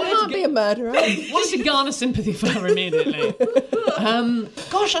 She I wanted to can't get- be a murderer. wanted to garner sympathy for her immediately.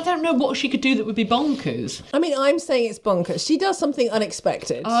 Gosh, I don't know what she could do that would be bonkers. I mean, I'm saying it's bonkers. She does something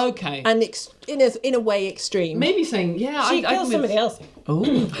unexpected. Okay. And in a way extreme. Maybe saying, yeah, She kills somebody else. Oh,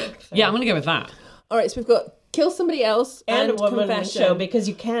 yeah, I'm going to go with that. All right, so we've got kill somebody else And a woman confession. show because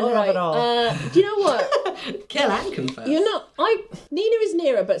you can't All have right, it all. do you know what? Kill and confess. You're not. Nina is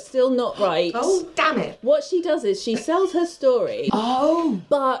nearer, but still not right. Oh, damn it. What she does is she sells her story. Oh.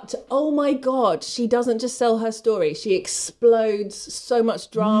 But, oh my God, she doesn't just sell her story. She explodes so much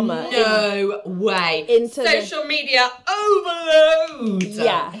drama. No way. Into the- social media overload.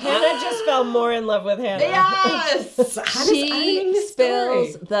 Yeah. Hannah just fell more in love with Hannah. Yes. Hannah's owning She the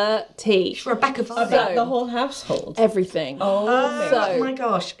spills story. the tea. Rebecca Varda. About the whole house. household? Everything. Oh So, my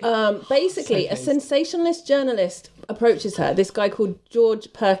gosh. Basically, a sensationalist journalist approaches her, this guy called George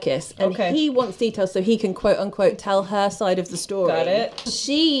Perkis, and he wants details so he can quote unquote tell her side of the story. Got it.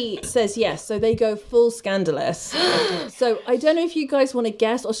 She says yes, so they go full scandalous. So I don't know if you guys want to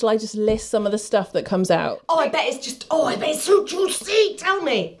guess, or shall I just list some of the stuff that comes out? I bet it's so juicy. Tell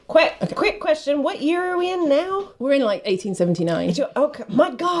me. Quick question. What year are we in now? We're in like 1879. Okay.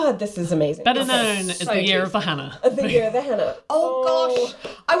 My God, this is amazing. Better known as the year of the Hannah. The year of the Hannah. Oh gosh.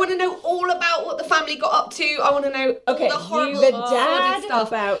 I want to know all about what the family got up to. I want to know all the horrible dad stuff.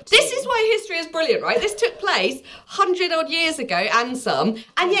 This is why history is brilliant, right? This took place 100 odd years ago and some,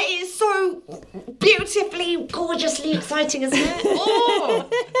 and yet it is so beautifully, gorgeously exciting, isn't it? Oh,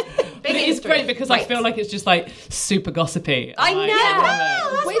 But it's great because I feel like it's just like super gossipy. I know.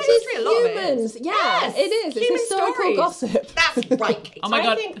 That's Which what is history a lot of it humans. is. Yeah, Yes, it is. It's human historical stories. gossip. That's right. Oh my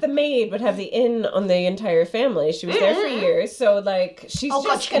God. I think the maid would have the in on the entire family. She was there for years, so like she's Oh,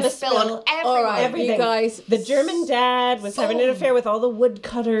 God, just she can gonna spill on everyone. All right, everything. you guys. The German dad was having an affair with all the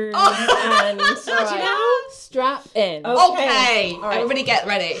woodcutters, and you know, Strap in. Okay. All right. Everybody get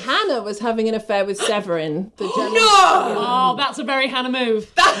ready. Hannah was having an affair with Severin, the German. Oh, that's a very Hannah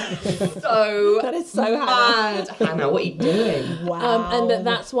move. So That is so mad. Hannah, what are you doing? wow. And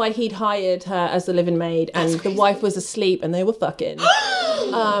that's why he'd hired her as the living maid, and the wife was asleep, and they were fucking.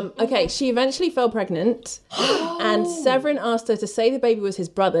 Okay, she eventually fell pregnant, and Severin asked her to say the baby was his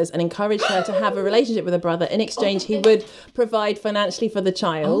brother's and encouraged her to have a relationship with her brother. In exchange, he would provide financially for the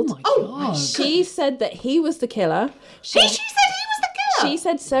child. Oh my God. She said that he was the killer. She said he was the killer. She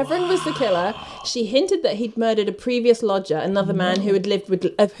said Severin was the killer. She hinted that he'd murdered a previous lodger, another man who had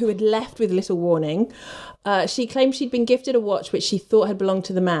left with little warning. She claimed she'd been gifted a watch which she thought had belonged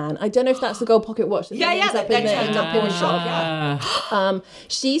to the man. I don't know if that's the gold pocket watch that ends up in the pawn shop.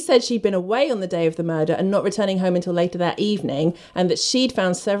 She said she'd been away on the day of the murder and not returning home until later that evening, and that she'd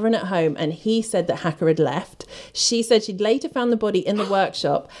found Severin at home, and he said that Hacker had left. She said she'd later found the body in the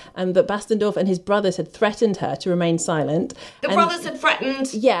workshop, and that Bastendorf and his brothers had threatened her to remain silent. The brothers had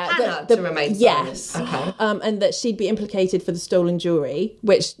threatened Hannah the to remain silent. Yes. Okay. And that she'd be implicated for the stolen jewellery,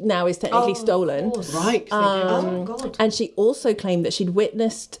 which now is technically stolen. Right. Oh God. And she also claimed that she'd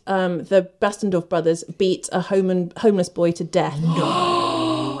witnessed the Bastendorf brothers beat a homeless boy to death.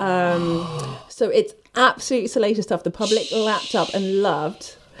 So it's absolutely salacious stuff. The public lapped up and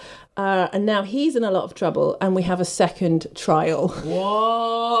loved. And now he's in a lot of trouble, and we have a second trial.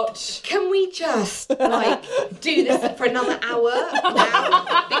 What? Can we just do this for another hour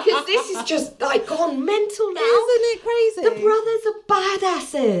now? Because this is just gone mental now. Isn't it crazy? The brothers are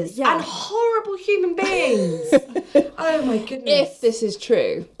badasses and horrible human beings. Oh my goodness. If this is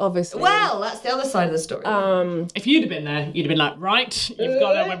true, obviously. Well, that's the other side of the story. If you'd have been there, you'd have been like, right, you've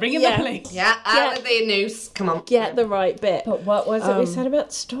got to, we're bringing the police. Yeah, out with the noose. Come on. Get the right bit. But what was it we said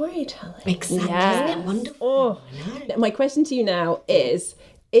about storytelling? Exactly. Yeah. Isn't it wonderful? My question to you now is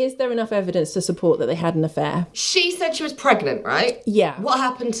there enough evidence to support that they had an affair? She said she was pregnant, right? Yeah. What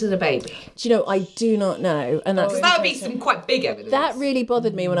happened to the baby? Do you know, I do not know. And that's, That would be some quite big evidence. that really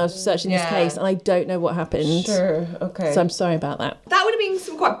bothered me when I was researching this case, and I don't know what happened. Sure. Okay. So I'm sorry about that. That would have been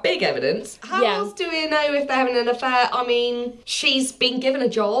some quite big evidence. How else do we know if they're having an affair? I mean, she's been given a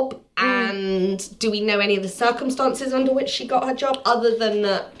job, and do we know any of the circumstances under which she got her job, other than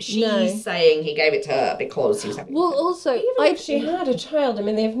that she's saying he gave it to her because he was having Well, also, even if she had a child, I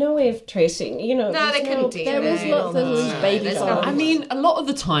mean, they have no way of tracing. You know, No, they couldn't do there was lots of loose baby There's photos. I mean, a lot of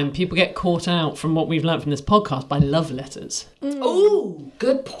the time people get caught out from what we've learned from this podcast by love letters. Ooh,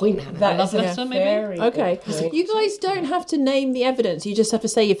 good point, Hannah. That love is a letter, maybe? very Okay, good point. you guys don't have to name the evidence. You just have to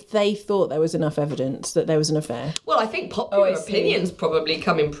say if they thought there was enough evidence that there was an affair. Well, I think popular opinion's probably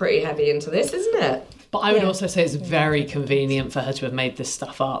coming pretty heavy into this, isn't it? But I would also say it's very convenient for her to have made this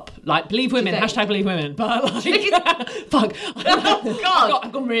stuff up. Like, believe women, think? hashtag believe women. But like, fuck.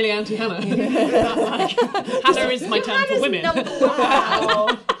 I've gone really anti-Hannah. Hannah is my term for women.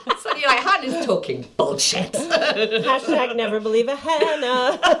 Wow. So you're like, Hannah's talking bullshit. Hashtag never believe a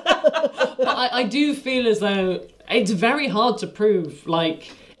Hannah. But I do feel as though it's very hard to prove, like,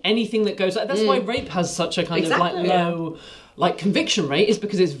 anything that goes... That's why rape has such a kind of, like, low... Like, conviction rate is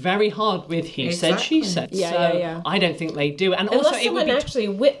because it's very hard with he said, she said. Yeah. I don't think they do. And Unless also, it would someone be actually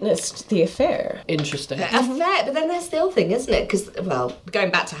witnessed the affair. interesting. Affair, but then there's the other thing, isn't it? Because, well,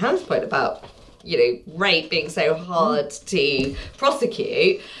 going back to Hannah's point about, you know, rape being so hard to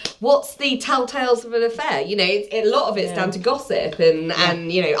prosecute, what's the telltales of an affair? You know, a lot of it's down to gossip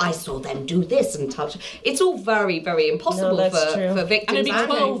and you know, I saw them do this and touch. It's all very, very impossible for victims. And it'd be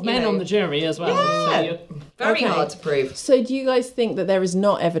 12 men on the jury as well. Yeah. So you're Very hard to prove. So do you guys think that there is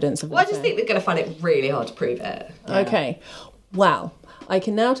not evidence of Well, I just think they're going to find it really hard to prove it. Okay. Well, I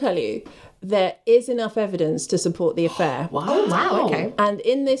can now tell you there is enough evidence to support the affair. Oh, wow, okay. And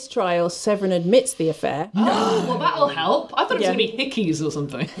in this trial, Severin admits the affair. No, well, that'll help. I thought it was Yeah. going to be hickeys or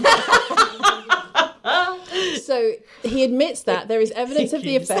something. So he admits that there is evidence of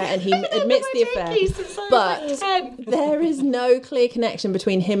the affair, and he admits the affair. But there is no clear connection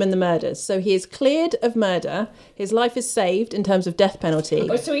between him and the murders. So he is cleared of murder. His life is saved in terms of death penalty.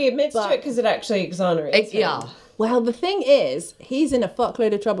 Oh, so he admits to it because it actually exonerates him. Yeah. Well, the thing is, he's in a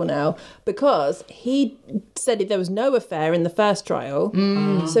fuckload of trouble now because he said there was no affair in the first trial.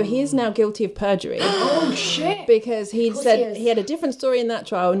 So he is now guilty of perjury. Oh, shit. Because he said he had a different story in that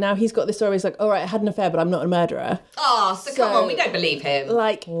trial. Now he's got this story. He's like, all right, I had an affair, but I'm not a murderer. Oh, so come on, we don't believe him.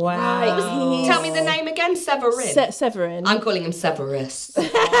 Like, wow. Tell me the name again, Severin. Severin. I'm calling him Severus.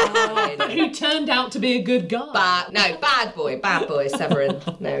 Who turned out to be a good guy. Bad boy, Severin.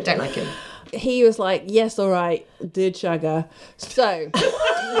 No, don't like him. He was like, yes, all right, did shagger. So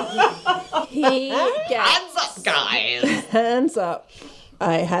he gets... Hands up, guys. Hands up.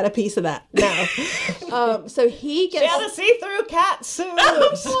 I had a piece of that. Now, so he gets... She had a see-through cat suit.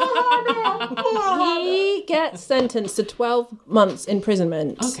 He gets sentenced to 12 months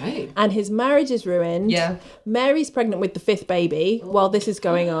imprisonment. Okay. And his marriage is ruined. Yeah. Mary's pregnant with the 5th baby while this is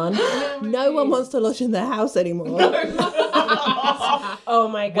going on. No one wants to lodge in their house anymore. Oh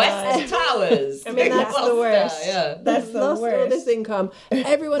my God. West Towers. I mean, that's the worst. Yeah. That's the Lost all worst. this income.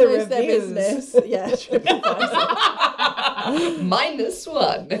 Everyone The knows reviews. their business. Yeah,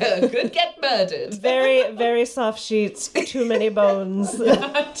 -1. Could get murdered. Very, very soft sheets. Too many bones.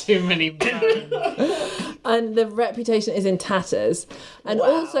 Too many bones. and the reputation is in tatters. And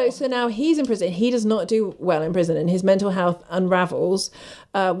also, so now he's in prison. He does not do well in prison, and his mental health unravels.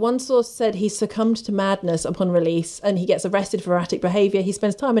 One source said he succumbed to madness upon release, and he gets arrested for erratic behaviour. He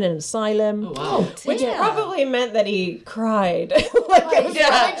spends time in an asylum. Oh, wow. Which probably meant that he cried.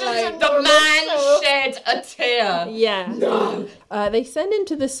 The man shed a tear. Yeah. No. They send him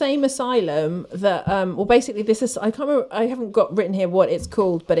to the same asylum that, well, basically, this is, I can't remember, I haven't got written here what it's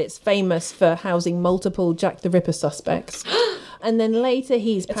called, but it's famous for housing multiple Jack the Ripper suspects. And then later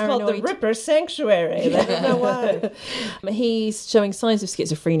he's paranoid. It's called the Ripper Sanctuary. I don't know why. He's showing signs of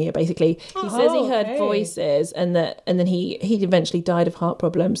schizophrenia, basically. He says he heard voices and then he eventually died of heart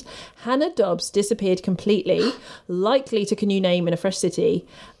problems. Hannah Dobbs disappeared completely, likely took a new name in a fresh city.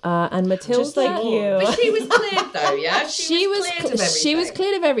 And Matilda... Just like you. But she was cleared though, yeah? She was cleared of everything. She was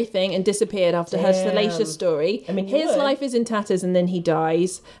cleared of everything and disappeared after her salacious story. I mean, his life is in tatters and then he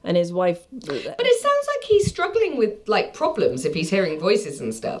dies and his wife... But it sounds like he's struggling with like problems if he's hearing voices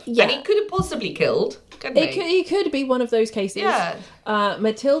and stuff. Yeah. And he could have possibly killed, couldn't he? It could be one of those cases. Yeah.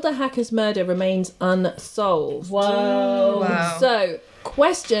 Matilda Hacker's murder remains unsolved. Whoa. Wow. So,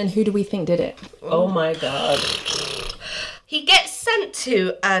 question, who do we think did it? Oh my God. He gets sent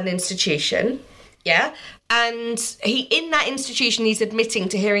to an institution, yeah, and in that institution he's admitting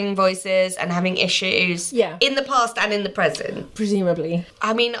to hearing voices and having issues, Yeah. in the past and in the present. Presumably.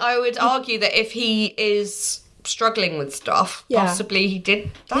 I mean, I would argue that if he is struggling with stuff, Yeah. possibly he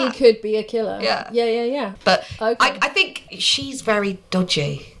did that. He could be a killer. Yeah. Yeah. But Okay. I think she's very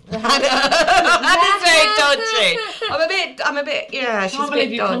dodgy. Hannah's very dodgy. I'm a bit, yeah, she's a believe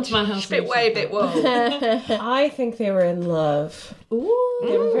bit you come dodgy. to my house She's a bit way, a bit whoa. I think they were in love. Ooh.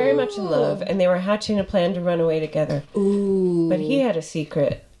 They were very much in love, and they were hatching a plan to run away together. Ooh. But he had a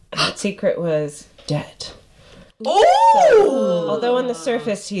secret. That secret was debt. Ooh! Although on the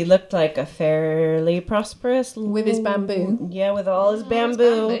surface he looked like a fairly prosperous... With his bamboo. Yeah, with all his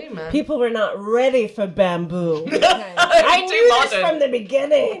bamboo. bamboo, man. People were not ready for bamboo. I knew this from the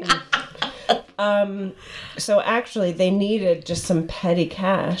beginning. So actually they needed just some petty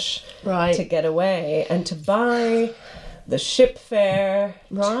cash to get away and to buy the ship fare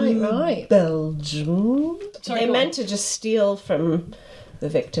to Belgium. They meant to just steal from the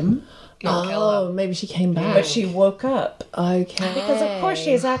victim. Oh, maybe she came back. But she woke up. Okay. Because of course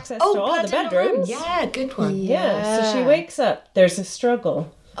she has access to all the bedrooms. Yeah, good one. Yeah, so she wakes up. There's a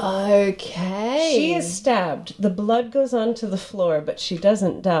struggle. Okay. She is stabbed. The blood goes onto the floor, but she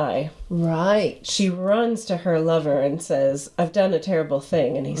doesn't die. Right. She runs to her lover and says, I've done a terrible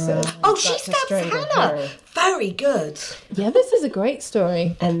thing. And he says, Oh, "You've she got to stabs strangle Hannah. her." Very good. Yeah, this is a great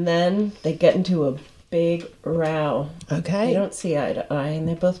story. And then they get into a big row. Okay. They don't see eye to eye, and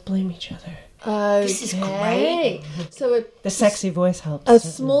they both blame each other. Okay. This is great. So The sexy voice helps. a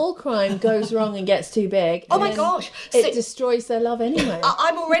small crime goes wrong and gets too big. Oh and my then gosh. It So- destroys their love anyway.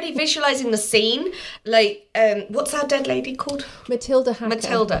 I'm already visualising the scene. Like, what's our dead lady called? Matilda Hacker.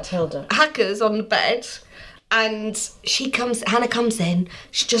 Matilda. Hacker's on the bed. And Hannah comes in,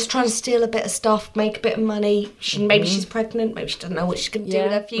 she's just trying to steal a bit of stuff, make a bit of money. Maybe she's pregnant, maybe she doesn't know what she's going to do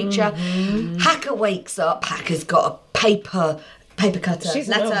with her future. Hacker wakes up, Hacker's got a paper cutter,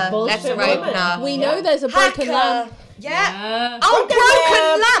 letter opener. We know there's a broken lamp. Yeah. Oh,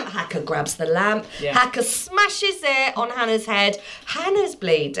 broken lamp. Hacker grabs the lamp. Yeah. Hacker smashes it on Hannah's head. Hannah's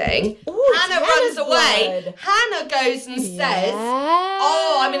bleeding. Ooh, Hannah runs away. Hannah goes and says,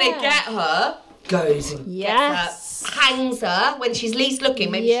 "Oh, I'm going to get her." Goes and gets her, hangs her when she's least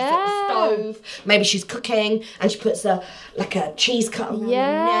looking. Maybe she's at the stove. Maybe she's cooking, and she puts a cheese cut around her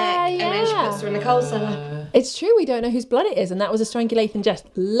neck, and then she puts her in the coal cellar. It's true, we don't know whose blood it is, and that was a strangulation jest.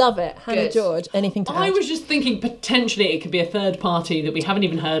 Love it. Hannah George, anything to add? I was just thinking potentially it could be a third party that we haven't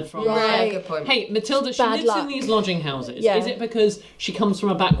even heard from. Right. Yeah, good point. Hey, Matilda, she lives in these lodging houses. Yeah. Is it because she comes from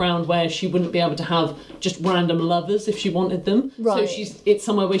a background where she wouldn't be able to have just random lovers if she wanted them? Right. So it's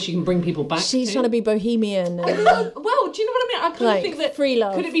somewhere where she can bring people back She's trying to be bohemian. Well, do you know what I mean? I kind of think that free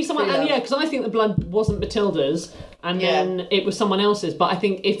love. Could it be someone? Yeah, because I think the blood wasn't Matilda's, and then it was someone else's. But I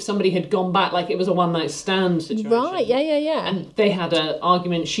think if somebody had gone back, like it was a one night stand situation, right? Yeah. And they had an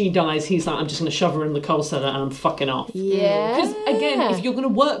argument. She dies. He's like, I'm just going to shove her in the coal cellar and I'm fucking off. Yeah. Because again, if you're going to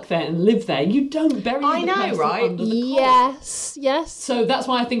work there and live there, you don't bury. I know, right? Under the yes. So that's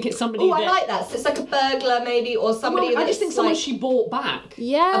why I think it's somebody. Oh, I like that. So it's like a burglar, maybe, or somebody. I just think someone she bought back.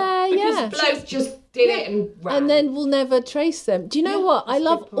 Yeah. Bloke just did it and ran. And then we'll never trace them. Do you know what? I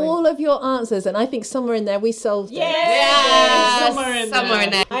love all of your answers, and I think somewhere in there we solved it. Yeah, somewhere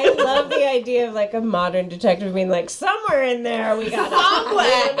in there. I love the idea of like a modern detective being like, somewhere in there we got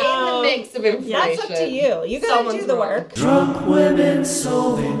somewhere in the mix of information. That's up to you. You gotta do the work. Drunk women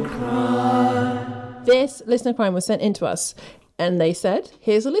solving crime. This listener crime was sent in to us, and they said,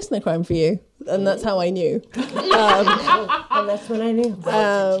 "Here's a listener crime for you." And that's how I knew. And that's when I knew.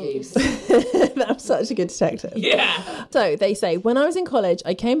 I'm such a good detective. Yeah. So they say, when I was in college,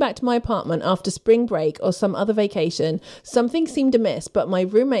 I came back to my apartment after spring break or some other vacation. Something seemed amiss, but my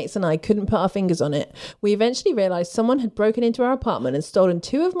roommates and I couldn't put our fingers on it. We eventually realised someone had broken into our apartment and stolen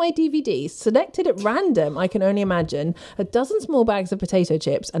 2 of my DVDs, selected at random, I can only imagine, a dozen small bags of potato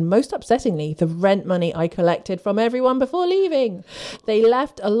chips, and most upsettingly, the rent money I collected from everyone before leaving. They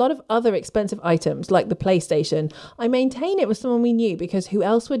left a lot of other expensive items like the PlayStation. I maintain it was someone we knew because who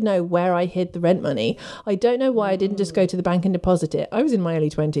else would know where I hid the rent money? I don't know why I didn't just go to the bank and deposit it. I was in my early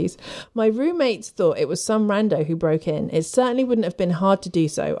 20s. My roommates thought it was some rando who broke in. It certainly wouldn't have been hard to do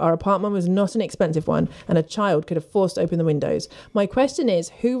so. Our apartment was not an expensive one and a child could have forced open the windows. My question is,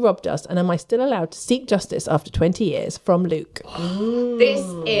 who robbed us and am I still allowed to seek justice after 20 years? From Luke. This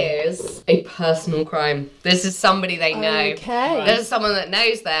is a personal crime. This is somebody they know. Okay. There's someone that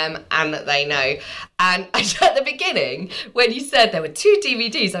knows them and that they know. And at the beginning, when you said there were 2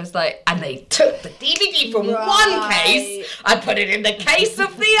 DVDs, I was like, and they took the DVD from one case and put it in the case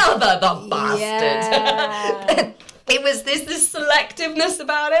of the other, the bastard. Yeah. It was this selectiveness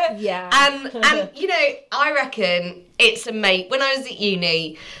about it. Yeah. And you know, I reckon it's a mate. When I was at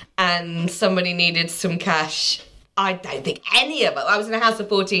uni and somebody needed some cash, I don't think any of us, I was in a house of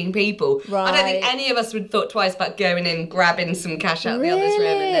 14 people, I don't think any of us would thought twice about going in, grabbing some cash out of the other's room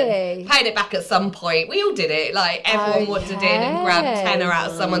and then paying it back at some point. We all did it, like everyone wandered in and grabbed tenner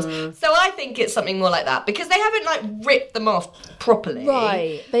out of someone's. So I think it's something more like that, because they haven't like ripped them off properly.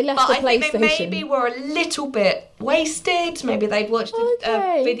 Right, they left the PlayStation. I think they maybe were a little bit wasted. Maybe they'd watched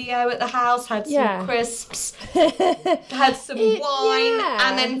a video at the house, had some crisps, had some wine,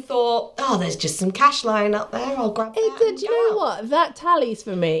 and then thought, oh, there's just some cash lying up there, I'll grab that. Do you know what? That tallies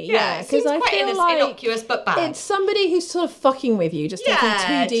for me. Yeah, because I feel like innocuous but bad. It's somebody who's sort of fucking with you, just taking 2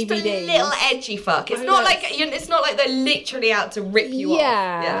 DVDs. Just a little edgy fuck. It's not like they're literally out to rip you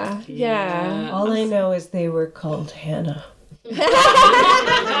off. Yeah. All I know is they were called Hannah.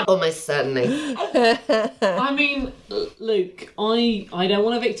 Almost certainly. I mean, Luke, I don't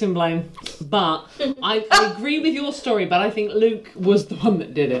want to victim blame, but I agree with your story, but I think Luke was the one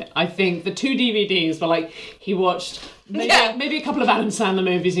that did it. I think the 2 DVDs were like, he watched maybe a couple of Adam Sandler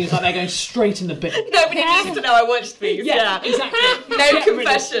movies and he was like, they're going straight in the bin. Nobody needs to know I watched these. Yeah, exactly. No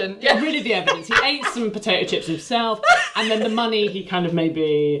confession. Get rid of the evidence. He ate some potato chips himself, and then the money he kind of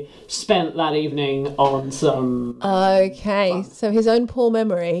maybe spent that evening on some... Okay, so his own poor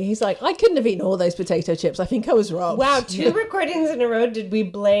memory. He's like, I couldn't have eaten all those potato chips. I think I was robbed. Wow, 2 recordings in a row. Did we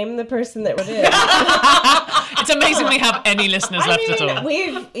blame the person that did? It's amazing we have any listeners left at all.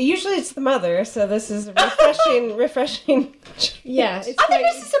 Usually it's the mother, so this is refreshing. Yeah, I think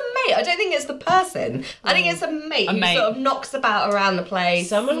this is a mate. I don't think it's the person. I think it's a mate who sort of knocks about around the place.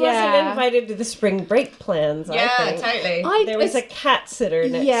 Someone wasn't invited to the spring break plans. Yeah, I think. totally. There was a cat sitter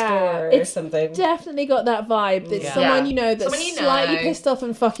next door or something. Definitely got that vibe. That someone you know that's slightly pissed off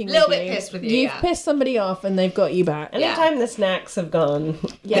and fucking a little with bit you. pissed with you. You've pissed somebody off and they've got you back. Anytime the snacks have gone.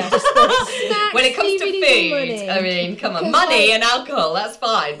 Yeah. When it comes to food, I mean, come on, money and alcohol, that's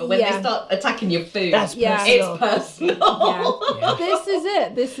fine. But when they start attacking your food, it's personal.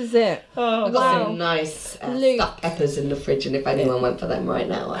 This is it. Oh, I've got some nice stuffed peppers in the fridge, and if anyone went for them right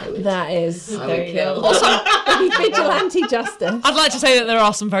now, I would. That is. I would kill. Also, vigilante justice. I'd like to say that there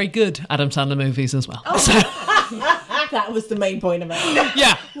are some very good Adam Sandler movies as well. So. That was the main point of it.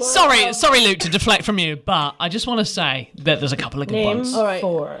 Yeah. Sorry, Luke, to deflect from you, but I just want to say that there's a couple of good ones. All right.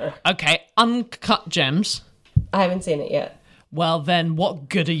 4. Okay, Uncut Gems. I haven't seen it yet. Well, then, what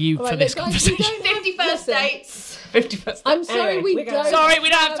good are you for this conversation? 51st dates. 51st. I'm sorry, Anyway, we don't. Sorry, we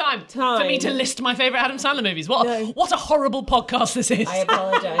don't have time for me to list my favourite Adam Sandler movies. What a horrible podcast this is. I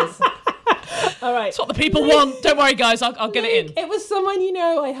apologise. All right. It's what the people want. Don't worry, guys. I'll get it in. It was someone you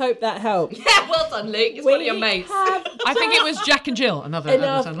know. I hope that helped. Yeah, well done, Luke. It's one of your mates. I think it was Jack and Jill, another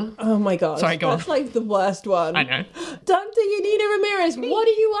Adam Sandler. Oh my god. Sorry, go on. That's like the worst one. I know. Dr. Yanina Ramirez, what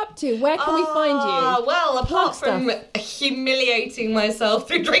are you up to? Where can we find you? Well, apart from humiliating myself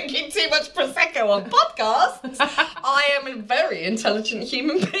through drinking too much Prosecco on podcasts, I am a very intelligent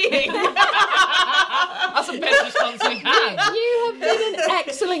human being. That's the best response we've had. You have been an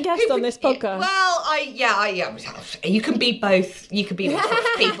excellent guest on this podcast. Well, you can be both. You can be those sorts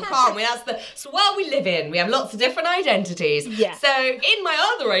of people, can't we? That's the world we live in. We have lots of different identities. Yeah. So in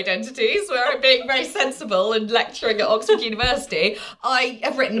my other identities, where I'm being very sensible and lecturing at Oxford University, I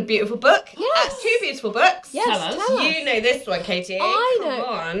have written a beautiful book. Yes. 2 beautiful books. Yes, tell us. You know this one, Katie. I Come know.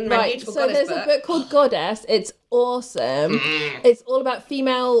 on, my Right, beautiful so goddess there's book. a book called Goddess. It's awesome. It's all about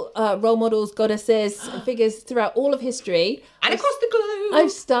female role models, goddesses, figures throughout all of history. And across the globe.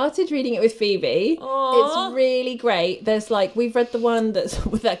 I've started reading it with Phoebe. Aww. It's really great. There's we've read the one that's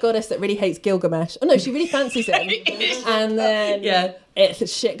with that goddess that really hates Gilgamesh. Oh no, she really fancies him. And then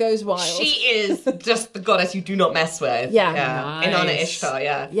shit goes wild. She is just the goddess you do not mess with. Yeah. Nice. Inanna Ishtar,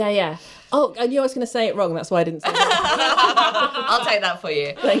 yeah. Yeah. Oh, I knew I was going to say it wrong. That's why I didn't say that. I'll take that for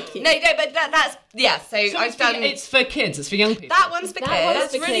you. Thank you. No, but that's So I've done. It's for kids. It's for young people. That one's for kids.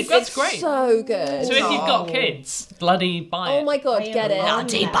 That's really good. That's great. So good. So if you've got kids, bloody buy it. Oh my god, get it.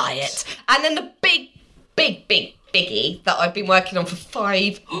 Bloody buy it. And then the big biggie that I've been working on for 5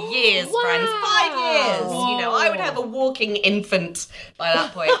 years, friends. 5 years. You know, I would have a walking infant by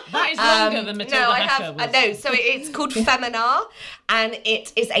that point. That is longer than Matilda No, I Hacker have. was. No, so it's called Feminar, and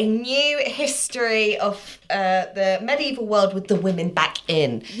it is a new history of the medieval world with the women back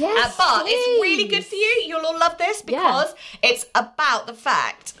in. Yes, but please. it's really good for you. You'll all love this because it's about the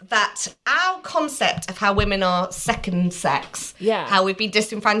fact that our concept of how women are second sex, how we've been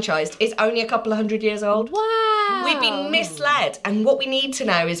disenfranchised, is only a couple of 100 years old. Wow. We've been misled, and what we need to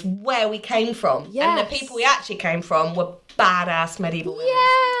know is where we came from. Yes. And the people we actually came from were badass medieval women.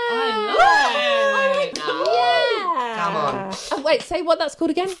 Come on. Oh, wait, say what that's called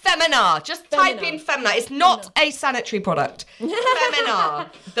again? Feminar. Just type in Feminar. It's not a sanitary product.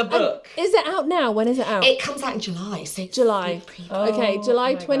 Feminar, the book. Is it out now? When is it out? It comes out in July. So it's July. Okay,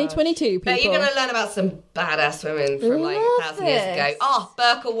 July 2022, people. But you're going to learn about some badass women from like 1,000 years ago. this. Oh,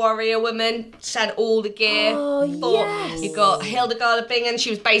 Berka warrior woman. She had all the gear. Oh, yes. You got Hildegard of Bingen. She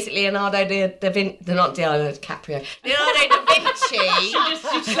was basically Leonardo da Vinci. Not Leonardo DiCaprio. Leonardo da Vinci. You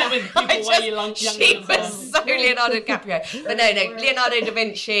slept with people way younger She than was so Leonardo DiCaprio. But no, Leonardo da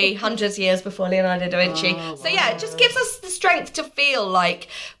Vinci, hundreds of years before Leonardo da Vinci. So yeah, it just gives us the strength to feel like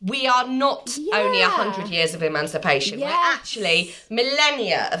we are not only 100 years of emancipation. Yes. We're actually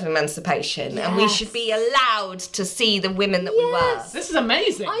millennia of emancipation. And we should be allowed to see the women that we were. This is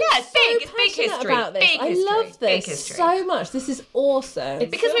amazing. I'm Yeah, it's so big. It's big passionate history. about this. Big I history. love Big this history. so much. This is awesome.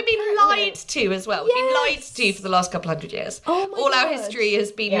 Because we've been lied to as well. We've been lied to for the last couple 100 years. Oh my All our God. history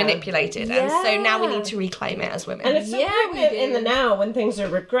has been manipulated. And so now we need to reclaim it as women. And it's so pregnant in the now when things are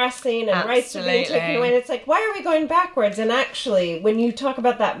regressing and rights are being taken Absolutely. away. And it's like, why are we going backwards? And actually, when you talk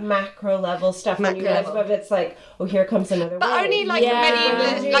about that macro level stuff, when you rise above, it's like, oh, here comes another But wave. only like a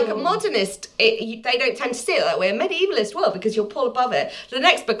medievalist, like a modernist, they don't tend to see it that way. A medievalist will, because you'll pull above it. The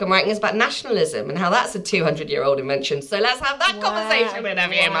next book I'm writing is about nationalism and how that's a 200-year-old invention. So let's have that conversation in a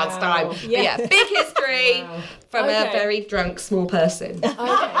few months' time. But yeah, big history from a very drunk small person.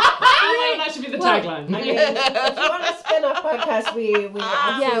 That should be the tagline. I mean, if you want a spin-off podcast, we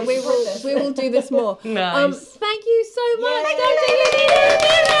we will do this more. Nice. so much.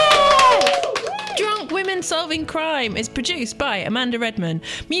 Drunk Women Solving Crime is produced by Amanda Redman.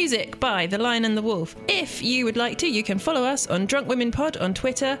 Music by The Lion and the Wolf. If you would like to, you can follow us on Drunk Women Pod on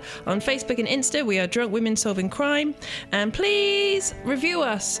Twitter. On Facebook and Insta, we are Drunk Women Solving Crime. And please review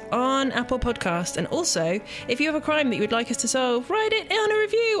us on Apple Podcast. And also, if you have a crime that you would like us to solve, write it on a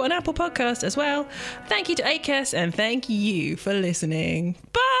review on Apple Podcast as well. Thank you to ACAST and thank you for listening.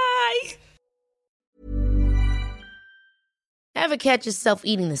 Bye! Ever catch yourself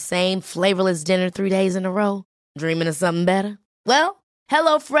eating the same flavorless dinner 3 days in a row? Dreaming of something better? Well,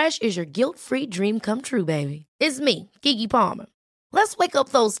 HelloFresh is your guilt-free dream come true, baby. It's me, Keke Palmer. Let's wake up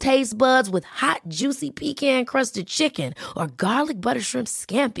those taste buds with hot, juicy pecan-crusted chicken or garlic butter shrimp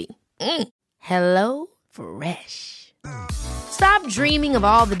scampi. Hello Fresh. Stop dreaming of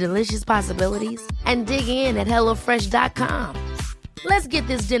all the delicious possibilities and dig in at HelloFresh.com. Let's get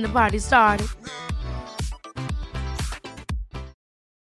this dinner party started.